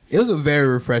know? It was a very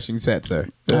refreshing set, sir.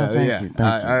 Thank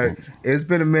you. It's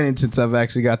been a minute since I've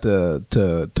actually got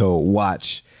to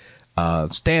watch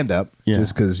stand up,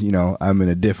 just because, you know, I'm in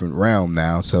a different realm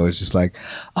now, so it's just like,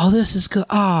 oh, this is good.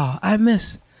 Oh, I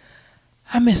miss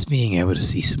being able to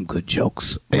see some good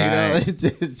jokes. Right. You know, it's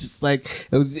just like,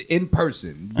 it was in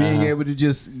person, being able to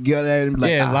just get at it and be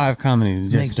like, live comedy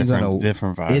is just different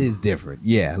vibe. It is different,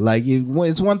 like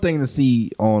it's one thing to see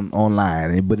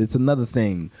online, but it's another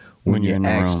thing when you're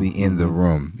actually in the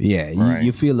room. Yeah,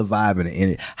 you feel the vibe in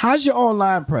it. How's your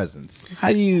online presence?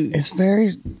 How do you? It's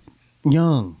very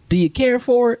young. Do you care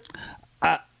for it?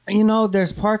 You know,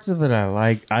 there's parts of it I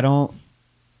like. I don't,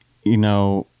 you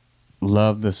know,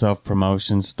 love the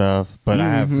self-promotion stuff, but I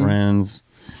have friends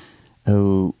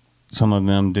who, some of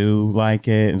them do like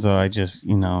it, and so I just,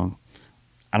 you know,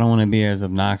 I don't want to be as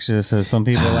obnoxious as some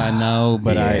people I know,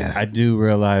 but I do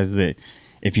realize that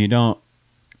if you don't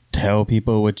tell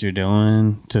people what you're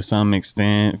doing to some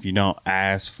extent, if you don't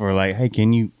ask for, like, hey,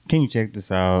 can you check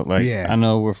this out? Like, I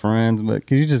know we're friends, but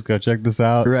can you just go check this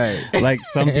out? Right. Like,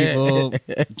 some people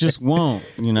just won't,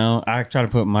 you know. I try to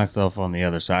put myself on the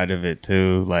other side of it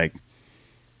too. Like,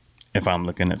 if I'm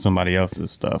looking at somebody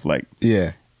else's stuff, like,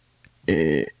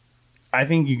 I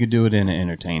think you could do it in an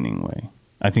entertaining way.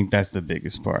 I think that's the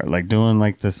biggest part. Like, doing,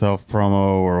 like, the self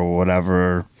promo or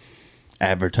whatever,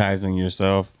 advertising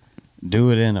yourself,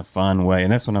 do it in a fun way.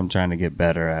 And that's what I'm trying to get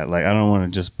better at. Like, I don't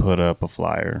want to just put up a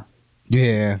flyer.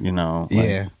 Yeah. You know?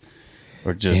 Like,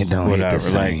 or just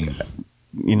whatever. Like,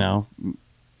 you know,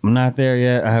 I'm not there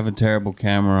yet. I have a terrible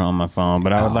camera on my phone,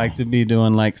 but I would like to be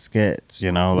doing, like, skits,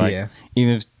 you know? Like,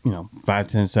 even if, you know,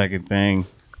 5-10 second thing,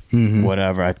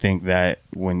 whatever. I think that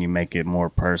when you make it more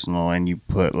personal and you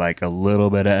put, like, a little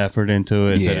bit of effort into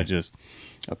it instead of just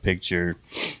a picture.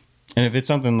 And if it's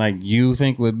something like you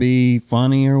think would be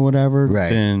funny or whatever,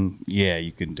 then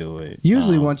you can do it.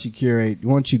 Usually once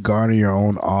you garner your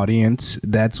own audience,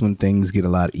 that's when things get a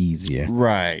lot easier.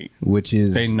 Right. Which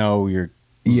is, they know your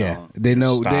they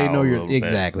know your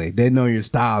exactly. They know your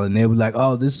style, and they'll be like,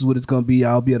 oh, this is what it's gonna be.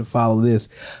 I'll be able to follow this.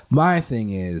 My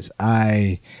thing is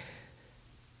that's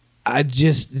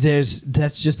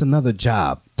just another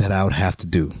job that I would have to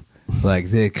do.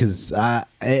 Like, because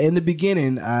in the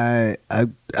beginning, I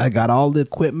got all the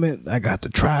equipment, I got the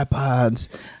tripods,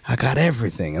 I got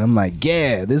everything, and I'm like,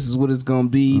 this is what it's gonna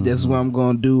be. This is what I'm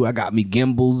gonna do. I got me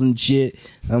gimbals and shit.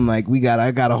 I'm like,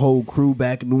 I got a whole crew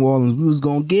back in New Orleans. We was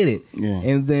gonna get it,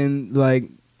 and then, like,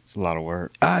 it's a lot of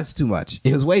work. It's too much.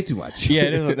 It was way too much. Yeah,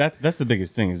 it is. That's the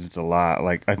biggest thing. Is it's a lot.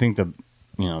 Like, I think the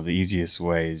easiest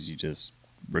way is you just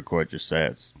record your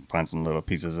sets, find some little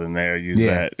pieces in there, use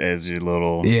that as your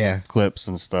little clips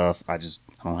and stuff. I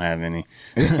don't have any.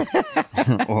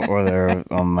 or they're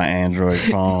on my Android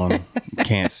phone.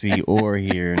 can't see or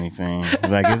hear anything.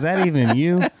 Like, is that even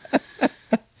you?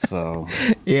 So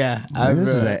yeah, this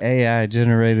is an AI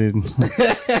generated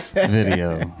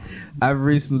video. I've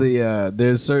recently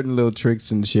there's certain little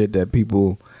tricks and shit that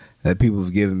people have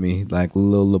given me, like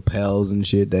little lapels and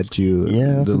shit that you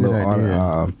that's a good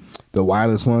idea. The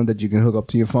wireless one that you can hook up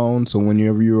to your phone. So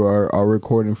whenever you are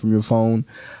recording from your phone,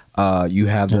 you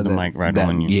have the mic right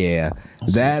on you. Yeah,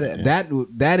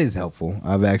 that is helpful.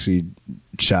 I've actually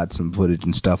shot some footage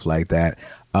and stuff like that.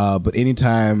 But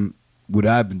anytime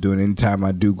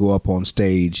I do go up on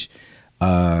stage,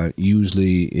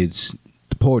 usually it's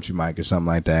the poetry mic or something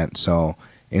like that. So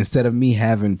instead of me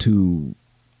having to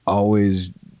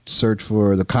always search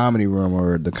for the comedy room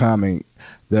or the comic,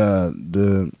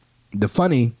 the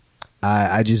funny,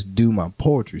 I just do my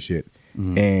poetry shit.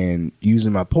 Mm-hmm. And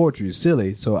using my poetry is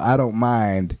silly, so I don't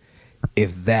mind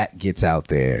if that gets out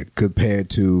there compared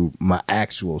to my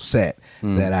actual set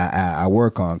that I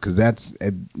work on, because that's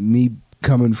me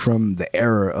coming from the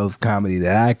era of comedy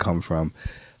that I come from.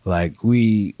 Like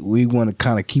we want to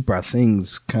kind of keep our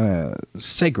things kind of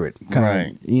sacred,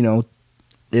 kind of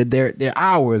they're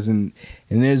ours, and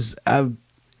there's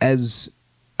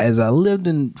as I lived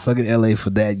in fucking LA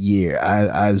for that year,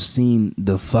 I've seen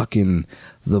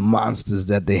the monsters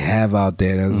that they have out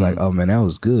there, and I was like, oh man, that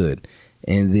was good.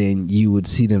 And then you would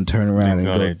see them turn around and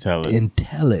go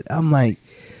tell it. I'm like,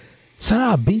 son,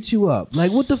 I'll beat you up.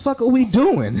 Like, what the fuck are we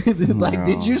doing? Like,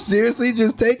 did you seriously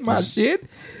just take my shit?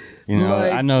 You know,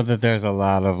 like, I know that there's a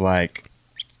lot of like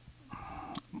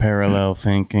parallel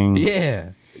thinking.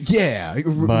 Yeah,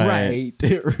 but, right.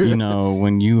 You know,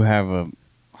 when you have a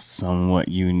somewhat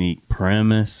unique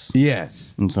premise,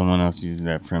 yes, and someone else uses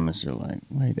that premise, you're like,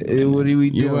 wait, what are we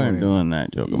doing? You weren't doing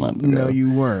that joke a month ago. No,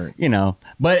 you weren't. You know,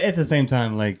 but at the same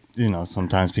time, like, you know,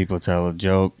 sometimes people tell a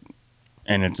joke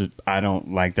and I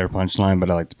don't like their punchline,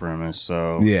 but I like the premise.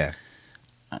 So yeah,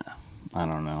 I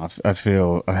don't know.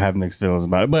 I have mixed feelings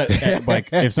about it. But like,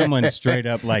 if someone's straight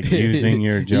up like using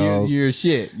your joke, your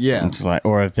shit, yeah, it's like,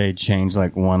 or if they change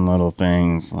like one little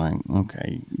thing, it's like,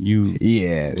 okay,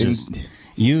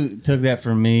 you took that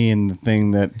from me, and the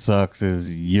thing that sucks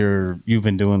is you've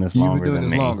been doing this longer than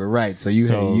me. Right? So you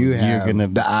have you're gonna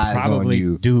the eyes probably on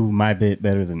you. Do my bit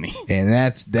better than me, and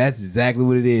that's exactly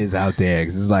what it is out there.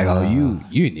 Because it's like, you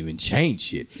didn't even change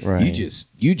shit. Right.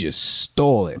 You just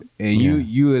stole it, and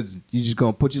you just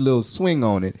gonna put your little swing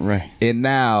on it. Right. And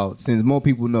now, since more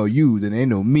people know you than they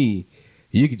know me,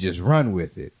 you could just run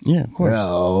with it. Yeah, of course.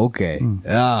 Oh, okay.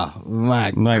 Oh,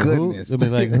 my goodness. They'll be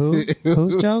like,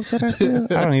 whose joke did I steal?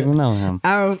 I don't even know him.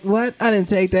 What? I didn't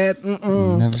take that.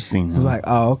 Never seen him. Like,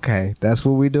 oh, okay. That's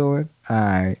what we're doing? All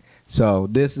right. So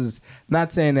this is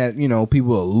not saying that, you know,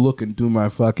 people are looking through my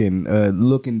fucking,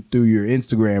 looking through your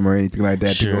Instagram or anything like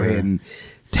that to go ahead and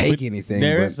take anything.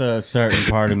 There's a certain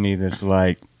part of me that's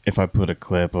like, if I put a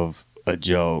clip of a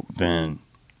joke, then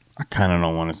I kind of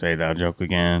don't want to say that joke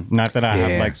again. Not that I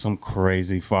have like some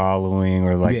crazy following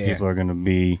or like people are going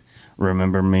to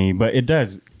remember me, but it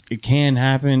can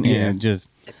happen. And it just,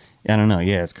 I don't know.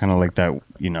 Yeah. It's kind of like that,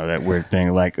 you know, that weird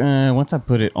thing. Like, once I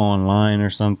put it online or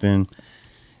something,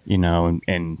 you know,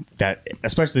 and that,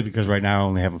 especially because right now I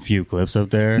only have a few clips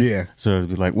up there. Yeah. So it'd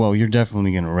be like, well, you're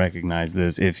definitely going to recognize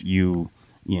this if you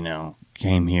know,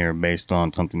 came here based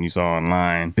on something you saw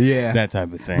online. Yeah. That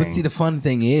type of thing. But see, the fun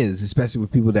thing is, especially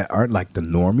with people that aren't like the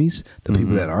normies, the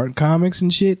people that aren't comics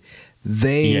and shit,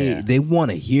 they want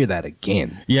to hear that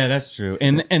again. Yeah, that's true.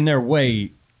 And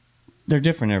they're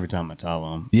different every time I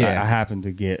tell them. Yeah. I happen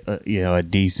to get a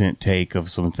decent take of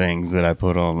some things that I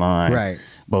put online. Right.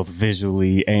 Both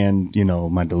visually and, you know,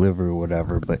 my delivery or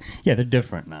whatever. But yeah, they're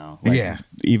different now. Like,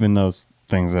 even those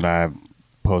things that I've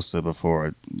posted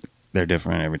before, they're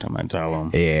different every time I tell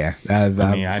them. Yeah.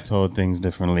 I told things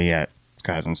differently at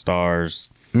Guys and Stars.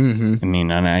 Mm-hmm. I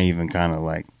mean, and I even kind of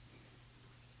like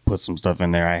put some stuff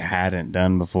in there I hadn't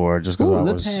done before just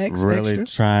because I was really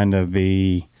trying to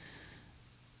be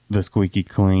the squeaky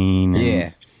clean.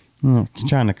 And,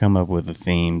 trying to come up with a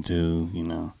theme too, you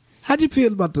know. How'd you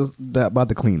feel about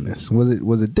the cleanness?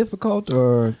 Was it difficult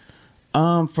or?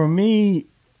 For me,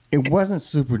 it wasn't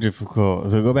super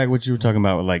difficult. So go back to what you were talking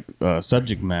about with like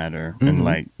subject matter and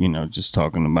like, you know, just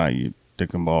talking about your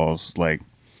dick and balls. Like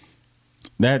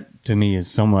that to me is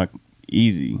somewhat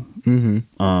easy.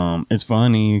 Mm-hmm. It's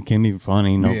funny. It can be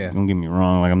funny. No, don't get me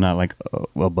wrong. Like I'm not like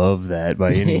above that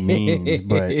by any means,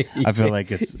 but I feel like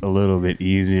it's a little bit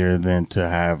easier than to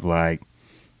have like,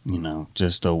 you know,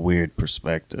 just a weird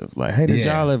perspective. Like, hey, did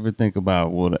y'all ever think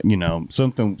about what, you know,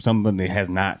 something somebody has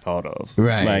not thought of?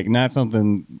 Right. Like, not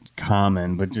something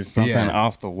common, but just something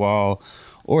off the wall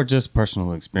or just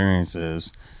personal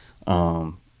experiences.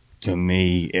 to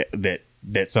me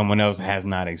that someone else has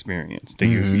not experienced. That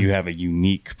you have a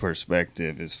unique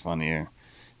perspective is funnier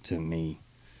to me.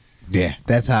 Yeah,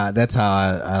 that's how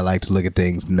I like to look at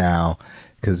things now,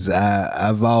 because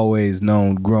I've always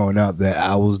known growing up that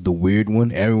I was the weird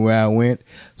one everywhere I went.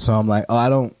 So I'm like,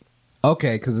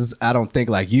 because I don't think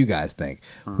like you guys think,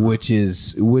 which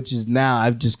is now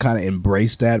I've just kind of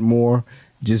embraced that more.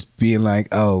 Just being like,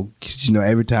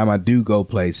 every time I do go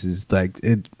places, like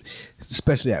it,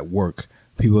 especially at work,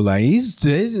 people are like, he's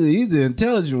the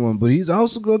intelligent one, but he's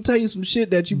also gonna tell you some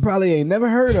shit that you probably ain't never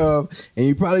heard of, and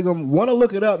you probably gonna want to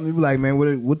look it up and be like, man,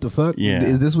 what the fuck? Yeah.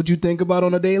 Is this what you think about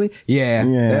on a daily? Yeah,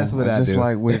 that's what I just do.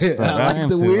 like weird stuff.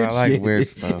 I like weird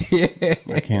stuff. Yeah.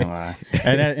 I can't lie,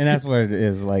 and that's what it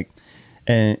is like,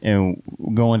 and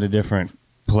going to different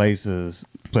places,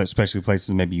 especially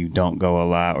places maybe you don't go a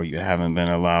lot or you haven't been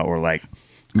a lot, or like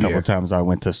a couple times I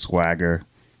went to Swagger.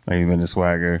 Like, you been to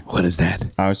Swagger? What is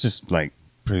that? I was just like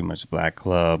pretty much a black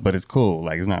club, but it's cool.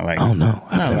 Like, it's not like, oh no,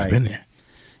 I've never been there.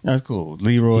 No, it's cool.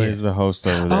 Leroy is the host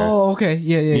over there. Oh, okay.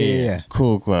 Yeah.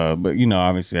 Cool club. But,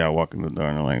 obviously I walk in the door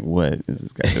and I'm like, what is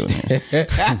this guy doing here?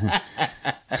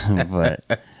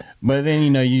 But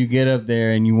then, you get up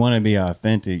there and you want to be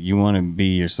authentic. You want to be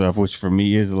yourself, which for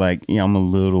me is like, I'm a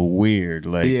little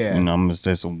going to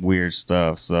say some weird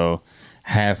stuff. So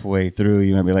halfway through,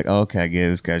 you might be like, okay, I get it.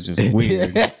 This guy's just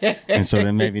weird. And so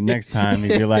then maybe next time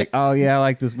you'll be like, oh, yeah, I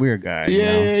like this weird guy.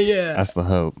 Yeah. That's the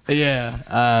hope. Yeah.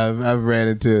 I've ran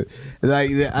into,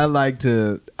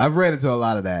 I've ran into a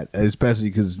lot of that, especially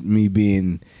because me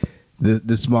being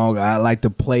the small guy, I like to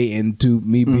play into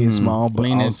me being small, but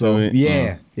lean also, into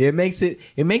it. It makes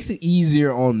it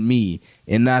easier on me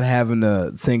and not having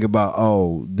to think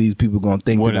about, these people gonna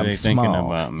think what that are I'm they small. thinking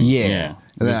about me? Yeah.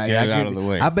 Just get it out of the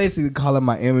way. I basically call it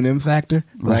my Eminem factor.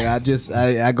 Like I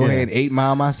go ahead and 8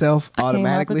 Mile myself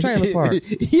automatically. I came out the trailer park.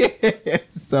 Yeah.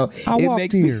 So it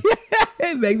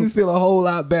makes me feel a whole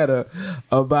lot better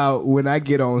about when I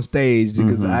get on stage,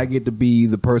 because I get to be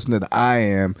the person that I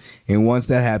am. And once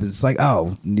that happens, it's like,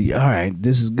 oh, all right,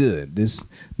 this is good. This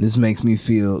makes me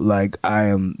feel like I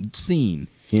am seen.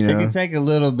 It can take a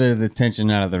little bit of the tension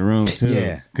out of the room too.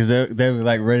 Yeah, because they were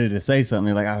like ready to say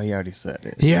something. They're like, "Oh, he already said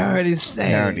it. He already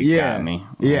said it. Got me.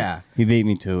 Yeah, he beat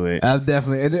me to it. I've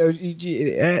definitely.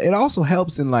 It also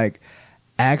helps in like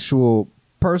actual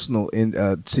personal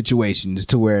situations,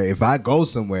 to where if I go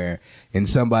somewhere and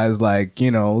somebody's like,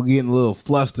 getting a little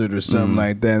flustered or something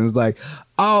like that, and it's like,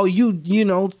 oh, you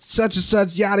such and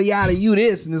such, yada yada, you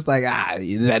this, and it's like,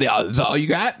 that's all you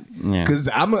got? Yeah. Because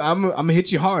I'm gonna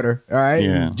hit you harder, all right?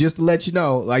 Yeah. Just to let you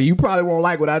know, like, you probably won't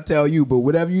like what I tell you, but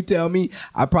whatever you tell me,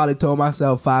 I probably told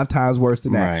myself 5 times worse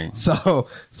than that. Right. So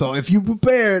if you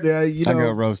prepared, I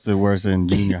got roasted worse than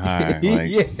junior high.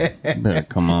 Like, better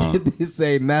come on. This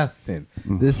ain't nothing.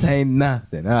 This ain't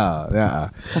nothing.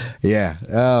 Yeah.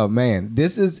 Oh man,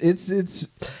 this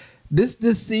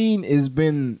scene has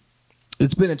been.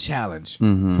 It's been a challenge for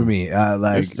me.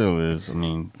 It still is. I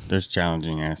mean, there's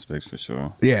challenging aspects for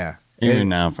sure. Yeah. Even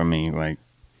now for me, like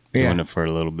doing it for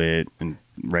a little bit and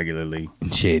regularly.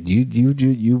 Shit,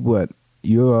 you what?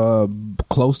 You're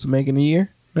close to making a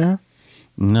year now?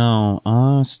 No,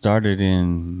 I started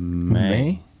in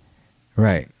May.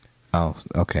 Right. Oh,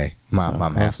 okay. My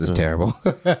math is terrible.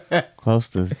 Close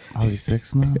to probably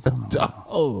 6 months.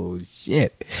 Oh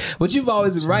shit! But you've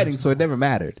always been writing, so it never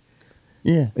mattered.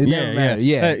 Yeah, it never mattered.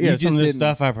 Yeah. Some of this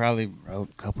stuff I probably wrote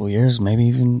a couple years, maybe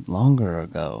even longer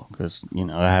ago, because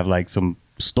I have like some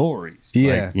stories.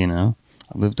 Yeah, like, I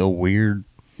lived a weird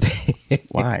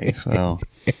life, so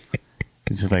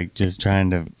it's just trying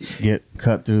to get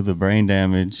cut through the brain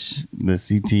damage, the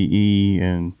CTE,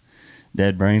 and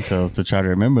dead brain cells to try to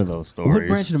remember those stories. What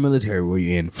branch of the military were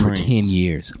you in for Marines. 10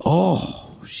 years? Oh.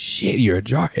 Shit, you're a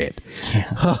jarhead.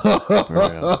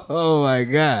 Oh my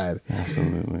god.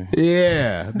 Absolutely.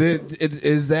 Yeah.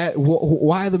 Is that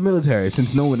why the military,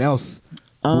 since no one else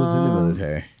was in the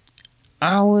military?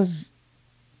 I was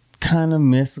kind of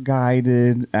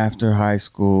misguided after high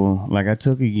school. Like, I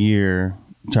took a year,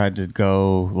 tried to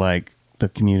go like the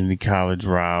community college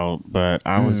route, but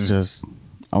I was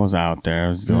out there. I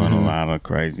was doing a lot of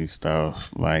crazy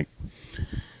stuff, like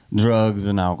drugs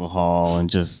and alcohol, and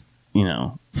just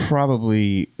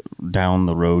probably down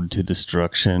the road to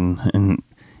destruction. And,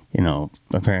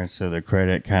 my parents, to their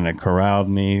credit, kind of corralled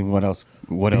me. What else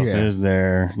is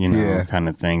there? Kind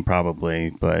of thing,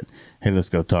 probably. But, hey, let's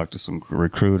go talk to some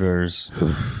recruiters.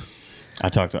 I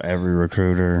talked to every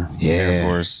recruiter. Yeah. Air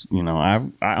Force,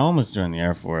 I almost joined the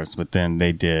Air Force, but then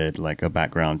they did like a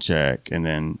background check and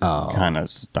then kind of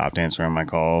stopped answering my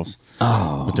calls.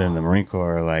 Oh. But then the Marine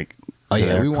Corps, Oh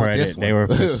yeah, we want this one. They were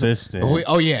persistent.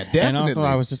 Oh yeah, definitely. And also,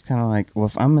 I was just kind of like, well,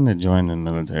 if I'm gonna join the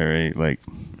military, like,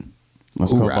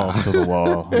 let's go balls to the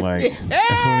wall. Like, if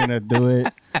we're gonna do it,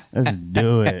 let's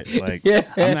do it. Like,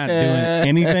 I'm not doing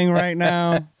anything right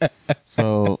now,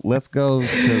 so let's go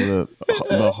to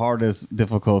the hardest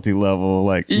difficulty level.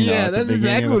 Like, that's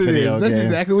exactly what it is. That's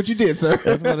exactly what you did, sir.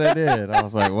 That's what I did. I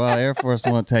was like, well, Air Force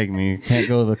won't take me. Can't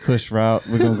go the Kush route.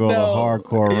 We're gonna go the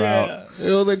hardcore route.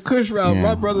 The Kush route. Yeah.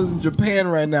 My brother's in Japan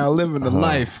right now, living the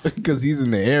life because he's in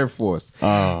the Air Force.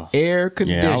 Air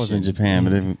conditioned. Yeah, I was in Japan,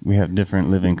 but we have different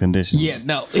living conditions. Yeah,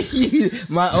 no.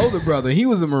 My older brother, he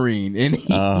was a Marine, and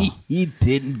he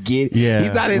didn't get. Yeah,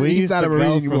 he's not a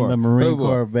Marine anymore. From the Marine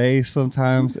Corps base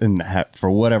sometimes, and for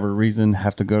whatever reason,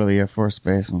 have to go to the Air Force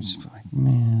base. And just like,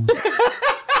 man,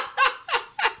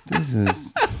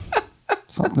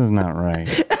 something's not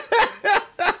right.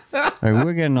 Like,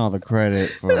 we're getting all the credit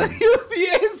for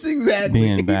yes, exactly.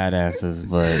 being badasses,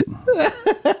 but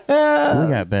we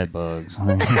got bed bugs.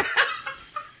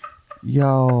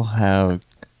 Y'all have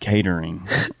catering.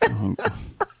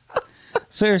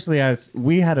 Seriously,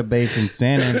 we had a base in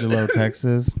San Angelo,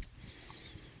 Texas.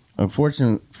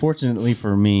 Fortunately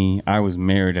for me, I was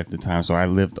married at the time, so I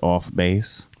lived off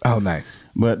base. Oh, nice.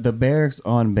 But the barracks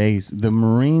on base, the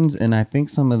Marines and I think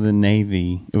some of the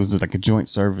Navy, it was like a joint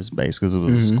service base because it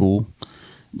was a school.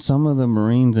 Some of the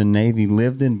Marines and Navy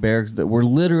lived in barracks that were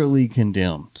literally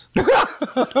condemned.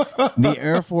 The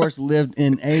Air Force lived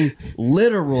in a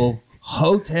literal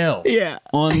hotel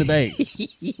on the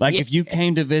base. Like, if you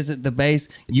came to visit the base,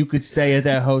 you could stay at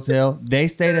that hotel. They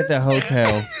stayed at the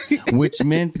hotel, which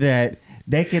meant that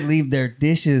they could leave their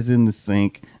dishes in the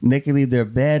sink, and they could leave their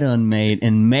bed unmade,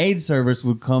 and maid service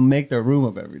would come make their room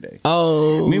up every day.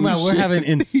 Oh, meanwhile, we're having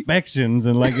inspections,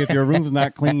 and like, if your room's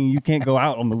not clean, you can't go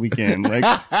out on the weekend. Like,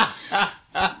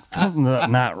 something's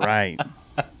not right.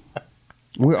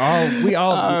 We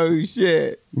all. Oh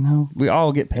shit! We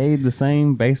all get paid the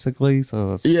same basically,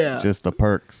 so it's just the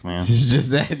perks, man. It's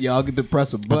just that y'all get to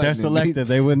press a button. But they're selective.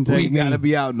 They wouldn't take me. We gotta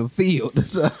be out in the field.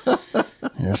 So.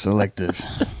 They're selective.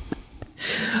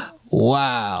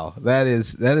 Wow, that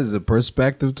is a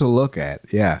perspective to look at.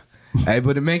 Yeah, hey,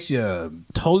 but it makes you a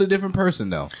totally different person,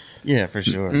 though. Yeah, for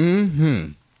sure.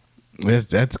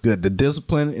 That's good. The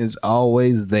discipline is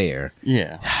always there.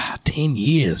 Yeah. 10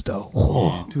 years though. Yeah, too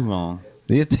long. Too long.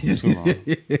 I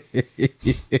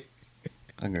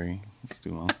agree. It's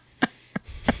too long.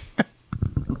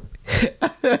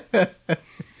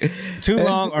 Too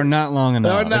long or not long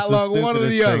enough. Or not long, one or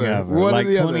the other.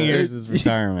 Like 20 years is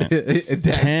retirement.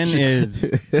 10 is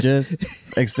just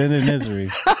extended misery.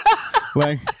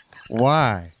 Like,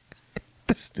 why?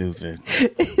 Stupid.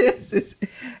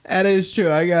 That is true.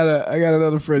 I got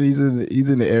another friend. He's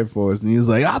in the Air Force, and he was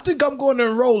like, I think I'm going to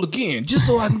enroll again just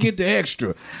so I can get the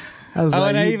extra. I was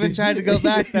and I even tried to go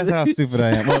back. That's how stupid I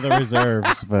am. Well, the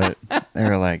reserves, but they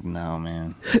were like, no,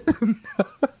 man.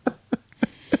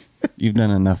 You've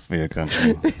done enough for your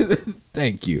country.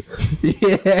 Thank you.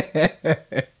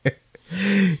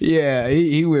 Yeah,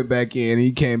 he went back in.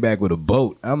 He came back with a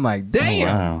boat. I'm like, damn.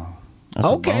 Oh, wow. That's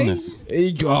okay. A bonus.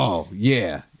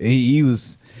 He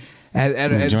was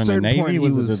at a certain Navy? point.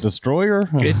 Was it a destroyer?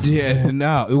 Well,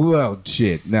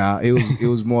 shit. No, it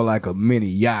was more like a mini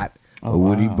yacht.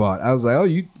 What he bought. I was like, oh,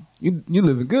 you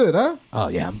living good, huh? Oh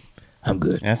yeah, I'm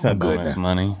good. That's that bonus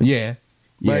money. Yeah,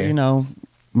 but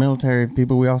military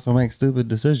people, we also make stupid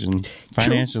decisions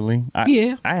financially.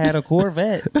 I had a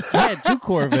Corvette. I had 2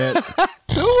 Corvettes.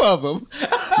 2 of them.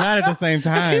 Not at the same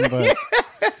time, but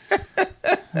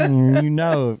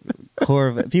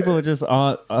Corvette. People are just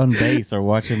on base or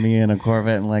watching me in a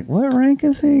Corvette and like, what rank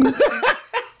is he?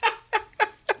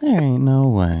 There ain't no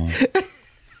way.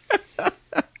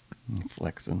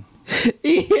 Flexing.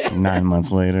 9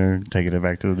 months later, taking it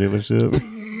back to the dealership.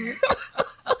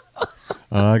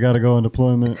 I gotta go on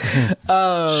deployment.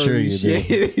 Oh, sure you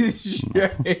do.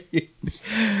 Sure.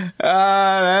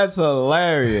 That's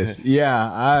hilarious.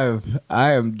 Yeah,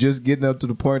 I am just getting up to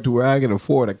the point to where I can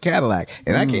afford a Cadillac,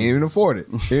 and I can't even afford it.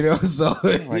 So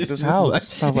like this house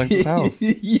sounds like this house.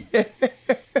 Yeah,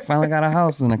 finally got a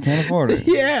house and I can't afford it.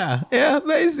 Yeah,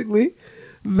 basically.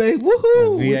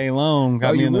 Woohoo! The VA loan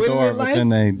got me in the door, but then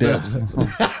they dipped.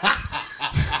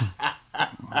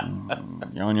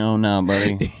 You're on your own now,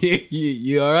 buddy.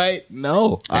 You all right?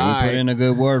 No. I put in a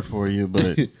good word for you,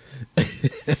 but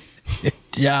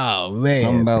oh, man.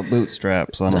 Something about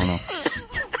bootstraps. I don't know.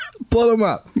 Pull them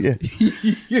up. Yeah.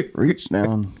 Reach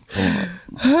down. Pull them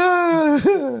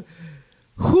up.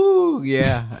 Whew,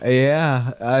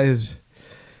 yeah.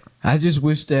 I just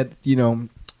wish that,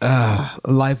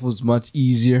 life was much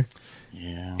easier.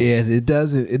 Yeah. It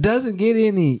doesn't get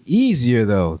any easier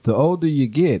though. The older you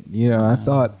get, I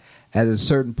thought at a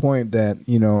certain point that,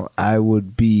 I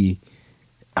would be,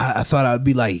 I thought I'd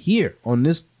be like here on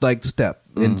this like step.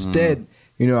 Instead,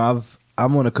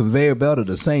 I'm on a conveyor belt of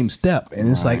the same step, and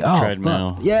it's like, oh,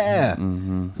 treadmill. fuck. Yeah.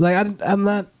 It's like I'm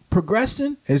not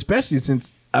progressing, especially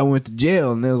since I went to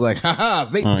jail, and it was like, haha,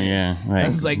 vape. Oh yeah, I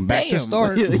was like, back damn. to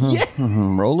start. Yeah.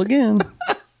 Roll again.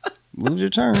 Lose your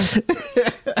turn.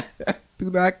 Do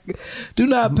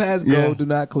not pass go. Yeah. Do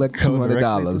not collect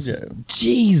 $200.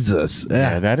 Jesus.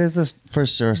 Yeah, that is a for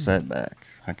sure setback.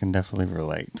 I can definitely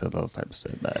relate to those type of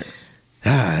setbacks.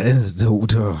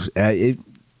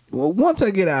 Once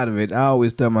I get out of it, I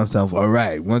always tell myself, all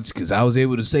right, because I was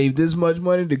able to save this much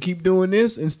money to keep doing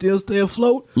this and still stay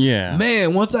afloat. Yeah.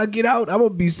 Man, once I get out, I'm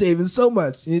going to be saving so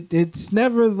much. It's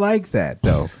never like that,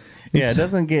 though. Yeah, it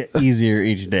doesn't get easier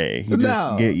each day. You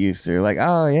just get used to it. Like,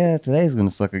 oh, yeah, today's going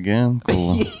to suck again.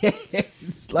 Cool. Yeah,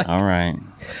 it's like, all right.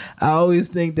 I always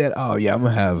think that, oh, yeah, I'm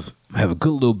going to have a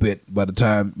good little bit by the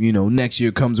time, next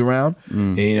year comes around.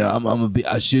 And,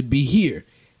 I should be here.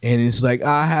 And it's like,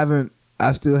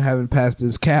 I still haven't passed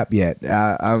this cap yet.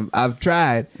 I've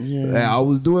tried. Yeah. I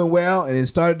was doing well, and it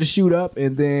started to shoot up,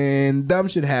 and then dumb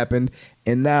shit happened,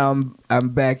 and now I'm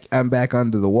back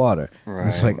under the water. Right.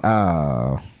 It's like,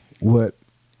 what?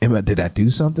 Did I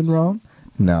do something wrong?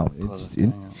 No,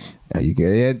 didn't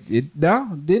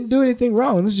do anything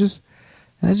wrong. That's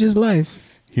just life.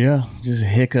 Yeah, just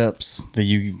hiccups that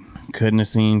you couldn't have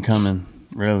seen coming.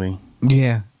 Really.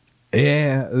 Yeah.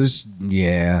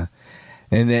 Yeah.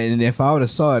 And if I would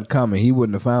have saw it coming, he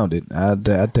wouldn't have found it. I'll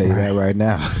tell you that right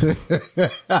now.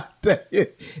 I'll tell you,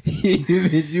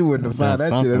 you wouldn't have found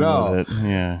that shit at all.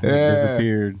 Yeah, it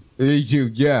disappeared.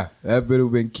 Yeah, that would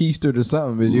have been keistered or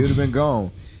something, but you would have been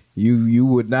gone. You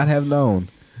would not have known.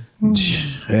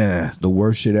 Yeah, it's the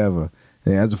worst shit ever.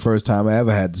 And that's the first time I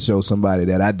ever had to show somebody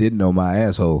that I didn't know my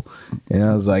asshole. And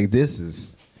I was like, this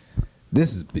is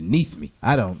beneath me.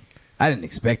 I didn't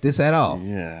expect this at all.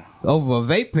 Yeah. Over a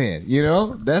vape pen,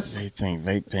 They think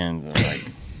vape pens are like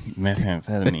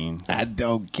methamphetamine. I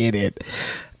don't get it.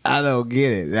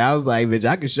 And I was like, bitch,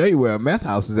 I can show you where a meth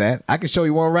house is at. I can show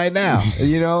you one right now.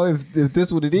 If this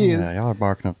is what it is. Yeah, y'all are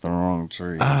barking up the wrong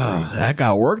tree. I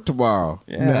got work tomorrow.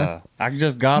 Yeah. I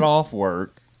just got off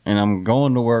work, and I'm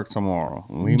going to work tomorrow.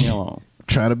 Leave me alone.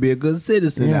 Trying to be a good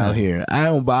citizen out here. I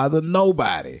don't bother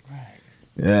nobody. Right.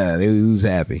 Yeah, he was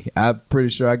happy. I'm pretty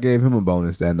sure I gave him a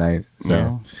bonus that night. So.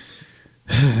 Yeah.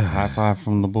 High five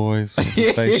from the boys at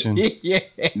the station. Yeah.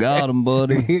 Got him,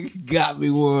 buddy. Got me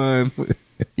one.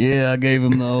 Yeah, I gave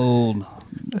him the old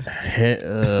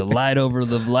light over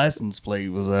the license plate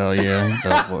was out. Yeah,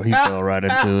 he fell right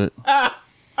into it. Oh,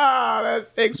 that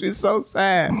makes me so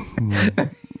sad.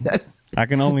 I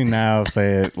can only now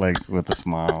say it like with a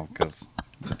smile because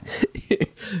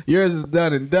yours is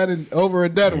done and over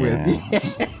and done with.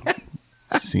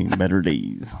 Seen better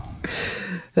days.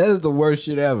 That is the worst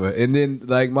shit ever. And then,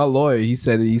 like my lawyer, he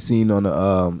said that he seen on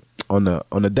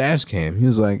the dash cam. He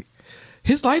was like,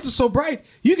 his lights are so bright,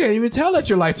 you can't even tell that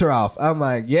your lights are off. I'm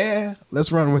like, yeah,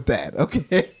 let's run with that.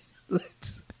 Okay,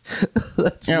 let's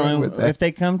run with that. If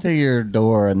they come to your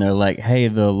door and they're like, hey,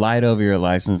 the light over your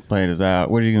license plate is out,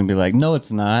 what are you gonna be like? No,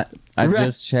 it's not. I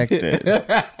just checked it.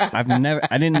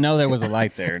 I didn't know there was a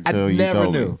light there until you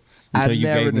told me. Until you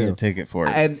gave me a ticket for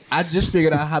it. And I just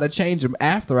figured out how to change them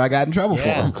after I got in trouble for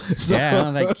them. So.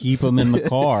 Yeah, I keep them in the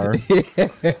car.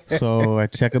 So I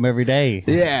check them every day.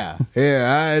 Yeah,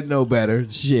 I know better.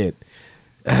 Shit.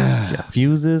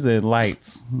 Fuses and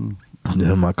lights.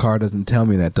 No, my car doesn't tell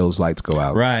me that those lights go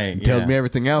out. Right. It tells me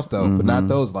everything else, though, but not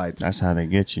those lights. That's how they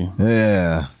get you.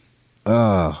 Yeah.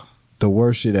 The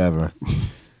worst shit ever.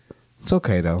 It's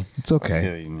okay, though. It's okay. I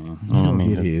feel you, man. I don't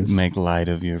mean to make light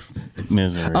of your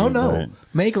misery. Oh, no.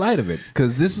 Make light of it,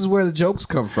 because this is where the jokes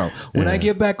come from. When I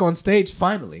get back on stage,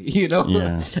 finally,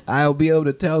 I'll be able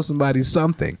to tell somebody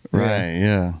something. Right,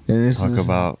 yeah. And this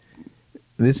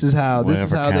is how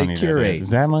they curate. Is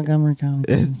that Montgomery County?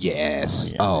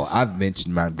 Yes. Oh, I've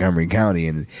mentioned Montgomery County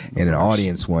in an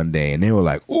audience one day, and they were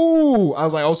like, ooh. I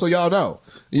was like, oh, so y'all know.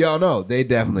 Y'all know. They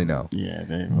definitely know. Yeah,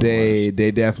 they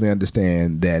definitely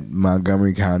understand that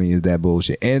Montgomery County is that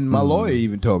bullshit. And my lawyer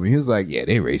even told me, he was like, yeah,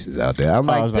 they racist out there. I'm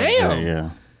like, damn.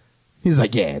 Yeah. He's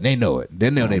like, yeah, they know it. They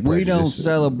know they prejudice. We don't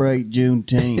celebrate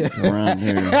Juneteenth around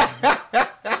here.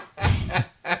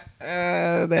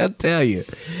 They'll tell you.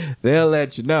 They'll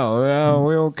let you know.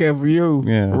 We don't care for you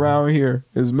around here.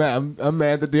 I'm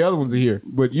mad that the other ones are here.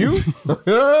 But you?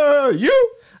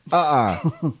 You?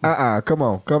 Come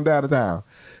on. Come down to town.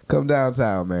 come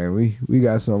downtown, man. We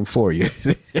got something for you.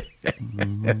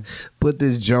 Put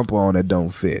this jumper on that don't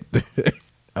fit.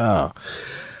 Oh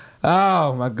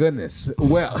my goodness.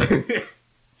 Well,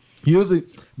 usually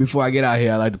before I get out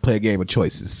here, I like to play a game of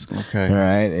choices. Okay. All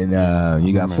right, and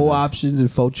you got 4 options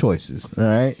and 4 choices. All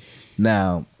right.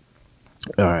 Now,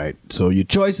 all right. So your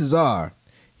choices are: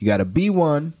 you got to be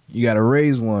one, you got to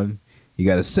raise one, you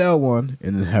got to sell one,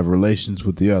 and then have relations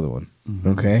with the other one. Mm-hmm.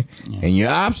 Okay. Yeah. And your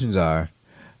options are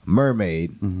a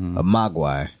mermaid, a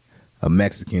mogwai, a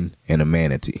Mexican, and a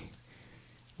manatee.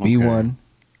 Be one,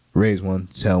 raise one,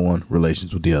 sell one,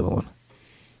 relations with the other one.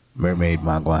 Mermaid,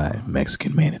 mogwai,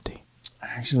 Mexican, manatee. I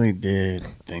actually did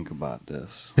think about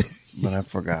this, but I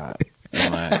forgot.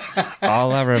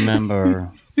 All I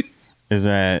remember is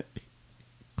that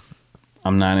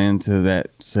I'm not into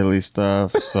that silly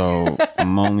stuff, so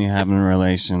I'm only having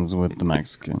relations with the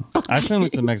Mexican. I assume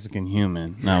it's a Mexican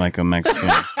human, not like a Mexican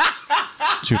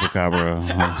chupacabra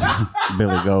or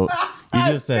Billy Goat. You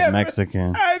just said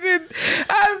Mexican.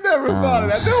 I've never thought of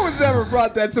that. No one's ever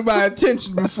brought that to my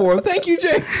attention before. Thank you,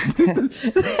 Jason.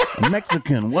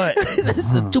 Mexican, what?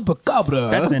 It's a chupacabra.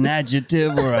 That's an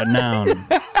adjective or a noun.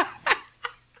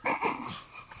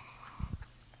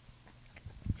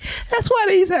 That's why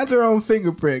these have their own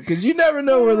fingerprint, because you never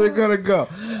know where they're going to go.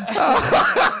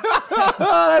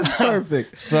 Oh, that's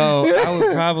perfect. So I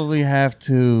would probably have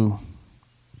to...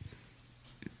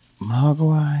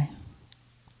 Mogwai?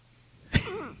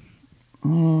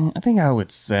 I think I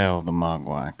would sell the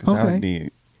Mogwai, because that would be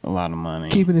a lot of money.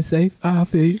 Keeping it safe. I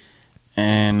feel you.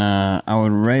 And I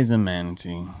would raise a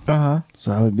manatee.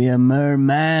 So I would be a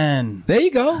merman. There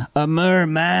you go. A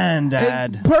merman,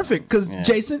 Dad. And perfect, because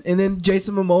Jason, and then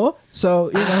Jason Momoa. So,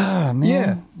 you know, man.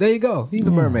 yeah, there you go. He's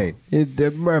a mermaid.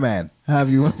 The merman. However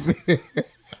you want to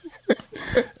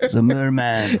It's a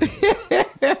merman.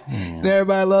 And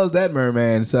everybody loves that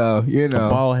merman, so, you know.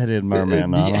 A bald-headed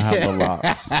merman. I don't have the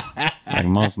locks. Like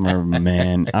most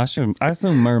mermen. I assume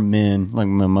mermen, like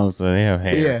mimosa, they have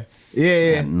hair.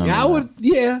 Yeah, I would.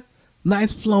 Yeah,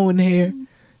 nice flowing hair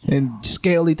and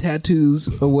scaly tattoos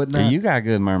or whatnot. Yeah, you got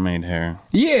good mermaid hair.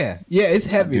 Yeah, it's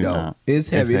heavy though. Not. It's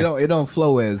heavy. It don't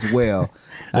flow as well.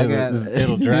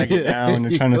 It'll drag it down when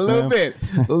you're trying to swim.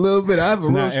 A little bit. I have a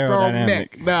real strong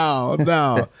neck.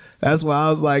 No. That's why I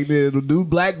was like, the new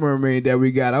black mermaid that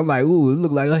we got. I'm like, ooh, it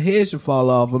look like her head should fall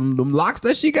off. And them locks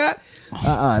that she got,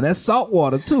 that's salt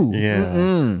water too.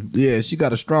 Yeah, yeah, she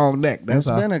got a strong neck. It's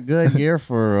been a good year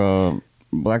for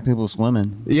black people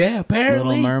swimming. Yeah,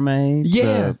 apparently. Little Mermaid.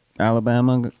 Yeah.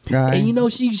 Alabama guy. And you know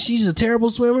she's a terrible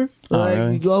swimmer.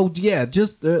 Really? Oh yeah,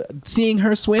 just seeing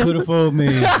her swim could have fooled me.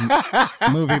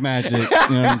 Movie magic.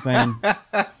 You know what I'm saying?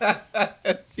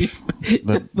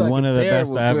 But like one of the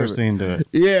best I've ever seen do it.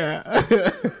 Yeah.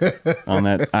 On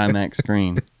that IMAX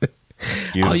screen.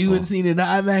 Beautiful. Oh, you haven't seen it in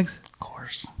IMAX? Of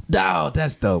course. Oh,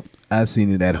 that's dope. I've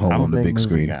seen it at home on the big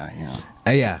screen. Guy,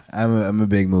 yeah, I'm a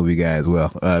big movie guy as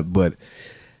well. But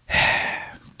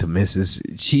the missus,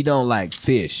 she don't like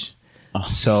fish.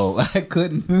 So I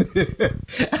couldn't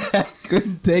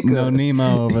take no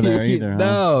Nemo over there either.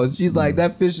 No, she's like,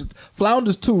 that fish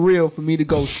flounder's too real for me to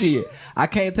go see it. I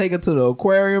can't take her to the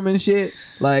aquarium and shit.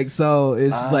 Like, so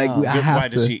it's like I have why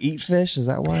to. Does she eat fish? Is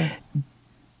that why?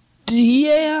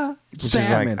 Yeah,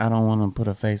 salmon. Like, I don't want to put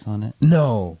a face on it.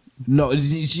 No,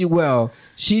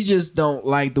 she just don't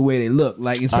like the way they look.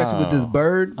 Like, especially with this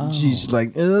bird, she's like,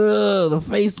 ugh, the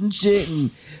face and shit,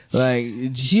 and like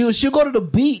she'll go to the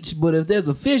beach, but if there's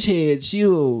a fish head,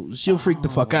 she'll freak the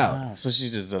fuck out. So she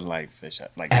just doesn't like fish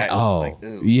like at all. Like,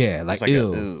 ew. Yeah, like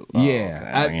ew. Ew.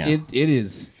 Yeah, okay.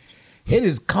 It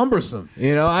is cumbersome.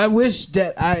 You know, I wish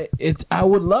that I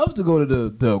would love to go to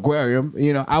the aquarium.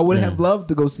 You know, I would have loved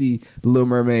to go see The Little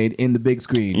Mermaid in the big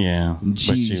screen. Yeah,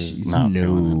 she was not.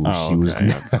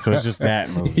 So it's just that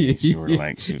movie. She was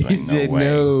like, said, no way.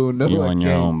 No, you on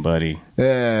your own, buddy.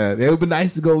 Yeah, it would be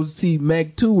nice to go see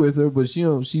Meg 2 with her, but she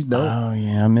don't. Oh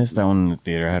yeah, I missed that one in the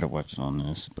theater. I had to watch it on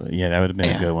this, but yeah, that would have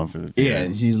been a good one for the theater. Yeah,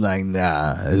 and she's like,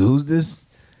 nah, who's this?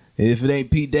 If it ain't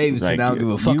Pete Davidson, like, I don't give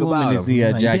a fuck about him. You want to see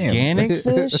a gigantic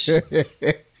fish?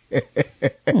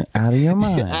 Out of your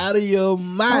mind. Out of your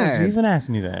mind. You even asked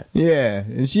me that. Yeah,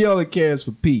 and she only cares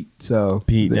for Pete. So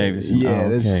Pete Davidson. Yeah,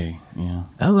 okay. Yeah.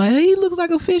 I'm like, hey, he looks like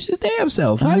a fish his damn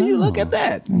self. How do you look at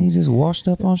that? He just washed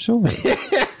up on shore.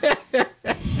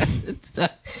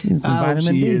 I hope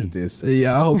she hears this.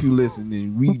 Yeah, I hope you listen.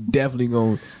 And we definitely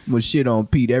gonna shit on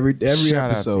Pete every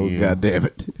Shout episode. God damn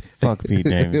it. Fuck Pete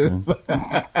Davidson.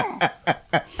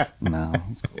 No,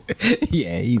 he's cool.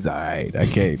 Yeah, he's all right. I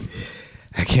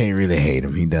can't really hate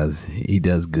him. He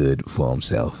does good for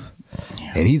himself.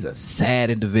 Yeah. And he's a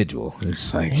sad individual.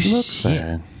 It's like, he looks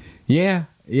sad. Yeah.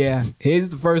 It's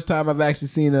the first time I've actually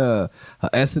seen a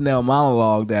SNL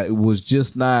monologue that was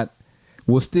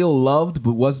still loved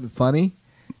but wasn't funny.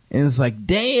 And it's like,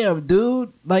 damn,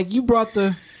 dude, like you brought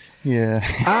the. Yeah.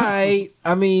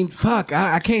 I mean, fuck,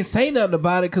 I can't say nothing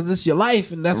about it because it's your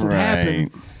life and that's what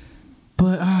happened.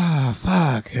 But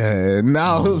fuck,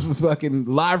 now it was fucking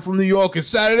live from New York. It's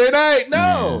Saturday night.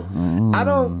 No, I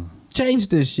don't change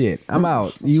this shit. I'm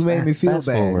out. You made me feel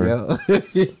bad, yo.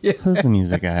 Who's the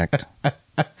music act?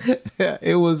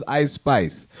 It was Ice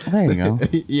Spice. There you go.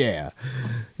 Yeah,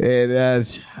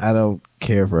 and I don't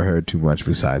care for her too much.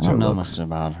 Besides, I don't know much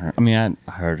about her. I mean,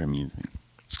 I heard her music.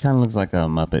 She kind of looks like a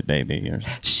Muppet Baby, or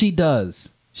she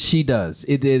does.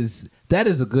 That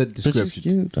is a good description. But she's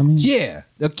cute. I mean, yeah,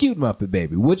 a cute Muppet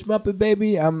Baby. Which Muppet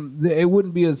Baby? It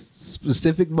wouldn't be a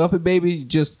specific Muppet Baby.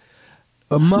 Just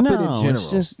a Muppet in general.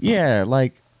 It's just I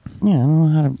don't know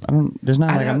how to.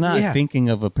 I'm not thinking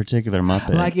of a particular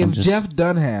Muppet. Like if Jeff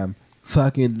Dunham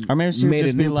fucking or maybe she would made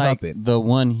just a be new like puppet. the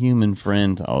one human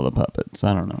friend to all the puppets.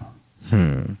 I don't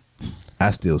know.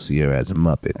 I still see her as a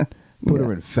Muppet. Put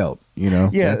her in felt, you know.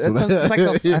 Yeah, it's like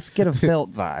I get a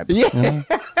felt vibe. Yeah. You know?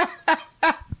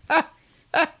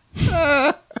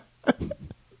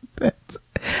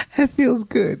 That feels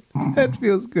good. That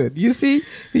feels good. You see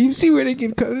where they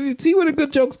can come. You see where the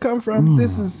good jokes come from.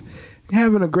 This is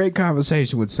having a great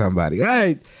conversation with somebody.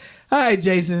 All right,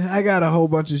 Jason. I got a whole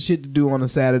bunch of shit to do on a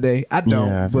Saturday. I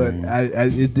don't, but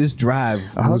this drive.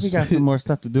 I hope you got some more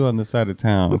stuff to do on this side of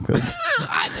town because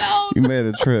I know you made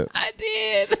a trip. I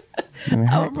did.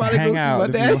 I'll probably go see my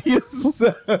daddy.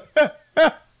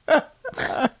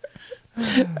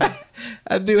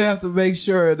 I do have to make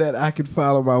sure that I can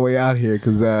follow my way out here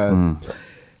because I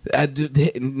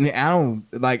don't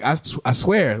like. I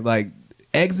swear, like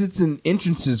exits and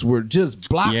entrances were just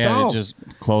blocked off. Yeah, they just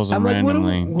close them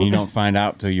randomly. You don't find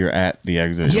out till you're at the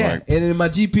exit. Yeah, and then my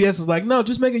GPS was like, "No,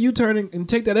 just make a U-turn and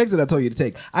take that exit I told you to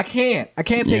take." I can't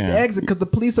take the exit because the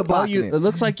police are blocking it. It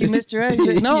looks like you missed your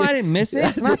exit. No, I didn't miss it.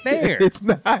 It's not there. It's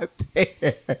not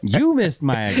there. You missed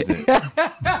my exit.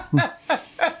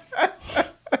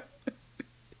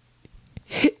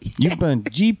 You've been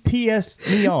GPS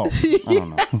me off. I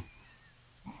don't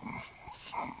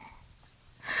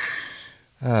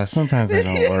know. Sometimes they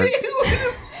don't work.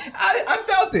 I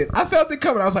felt it. I felt it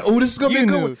coming. I was like, "Oh, this is gonna be a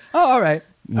good one." Oh, all right.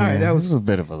 Yeah, all right. That was a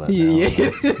bit of a letdown.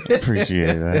 Yeah.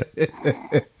 Appreciate that.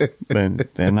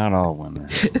 But they're not all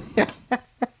winners.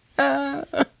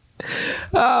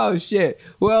 Oh shit.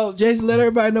 Well, Jason, let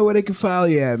everybody know where they can follow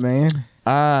you at, man.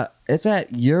 It's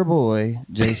at your boy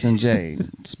Jason J.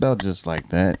 Spelled just like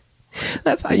that.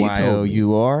 That's how you told me.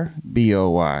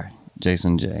 YOURBOY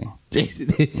Jason J. Jason.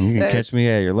 You can catch me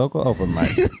at your local open mic.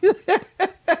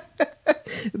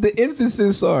 The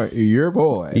emphasis are your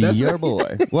boy. That's your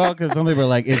boy. Well, because some people are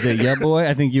like, "Is it your boy?"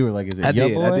 I think you were like, "Is it your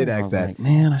boy?" I did ask that. Like,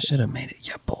 man, I should have made it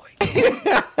your boy.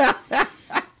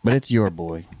 But it's your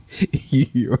boy.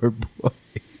 Your boy.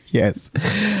 Yes.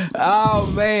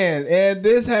 Oh, man. And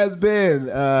this has been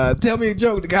Tell Me a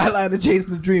Joke, the guideline to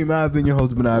chasing the dream. I've been your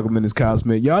host, Maniacal Menace Kyle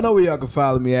Smith. Y'all know where y'all can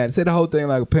follow me at. Say the whole thing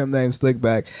like a pimp named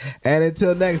Slickback. And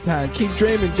until next time, keep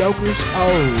dreaming, jokers. All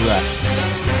right.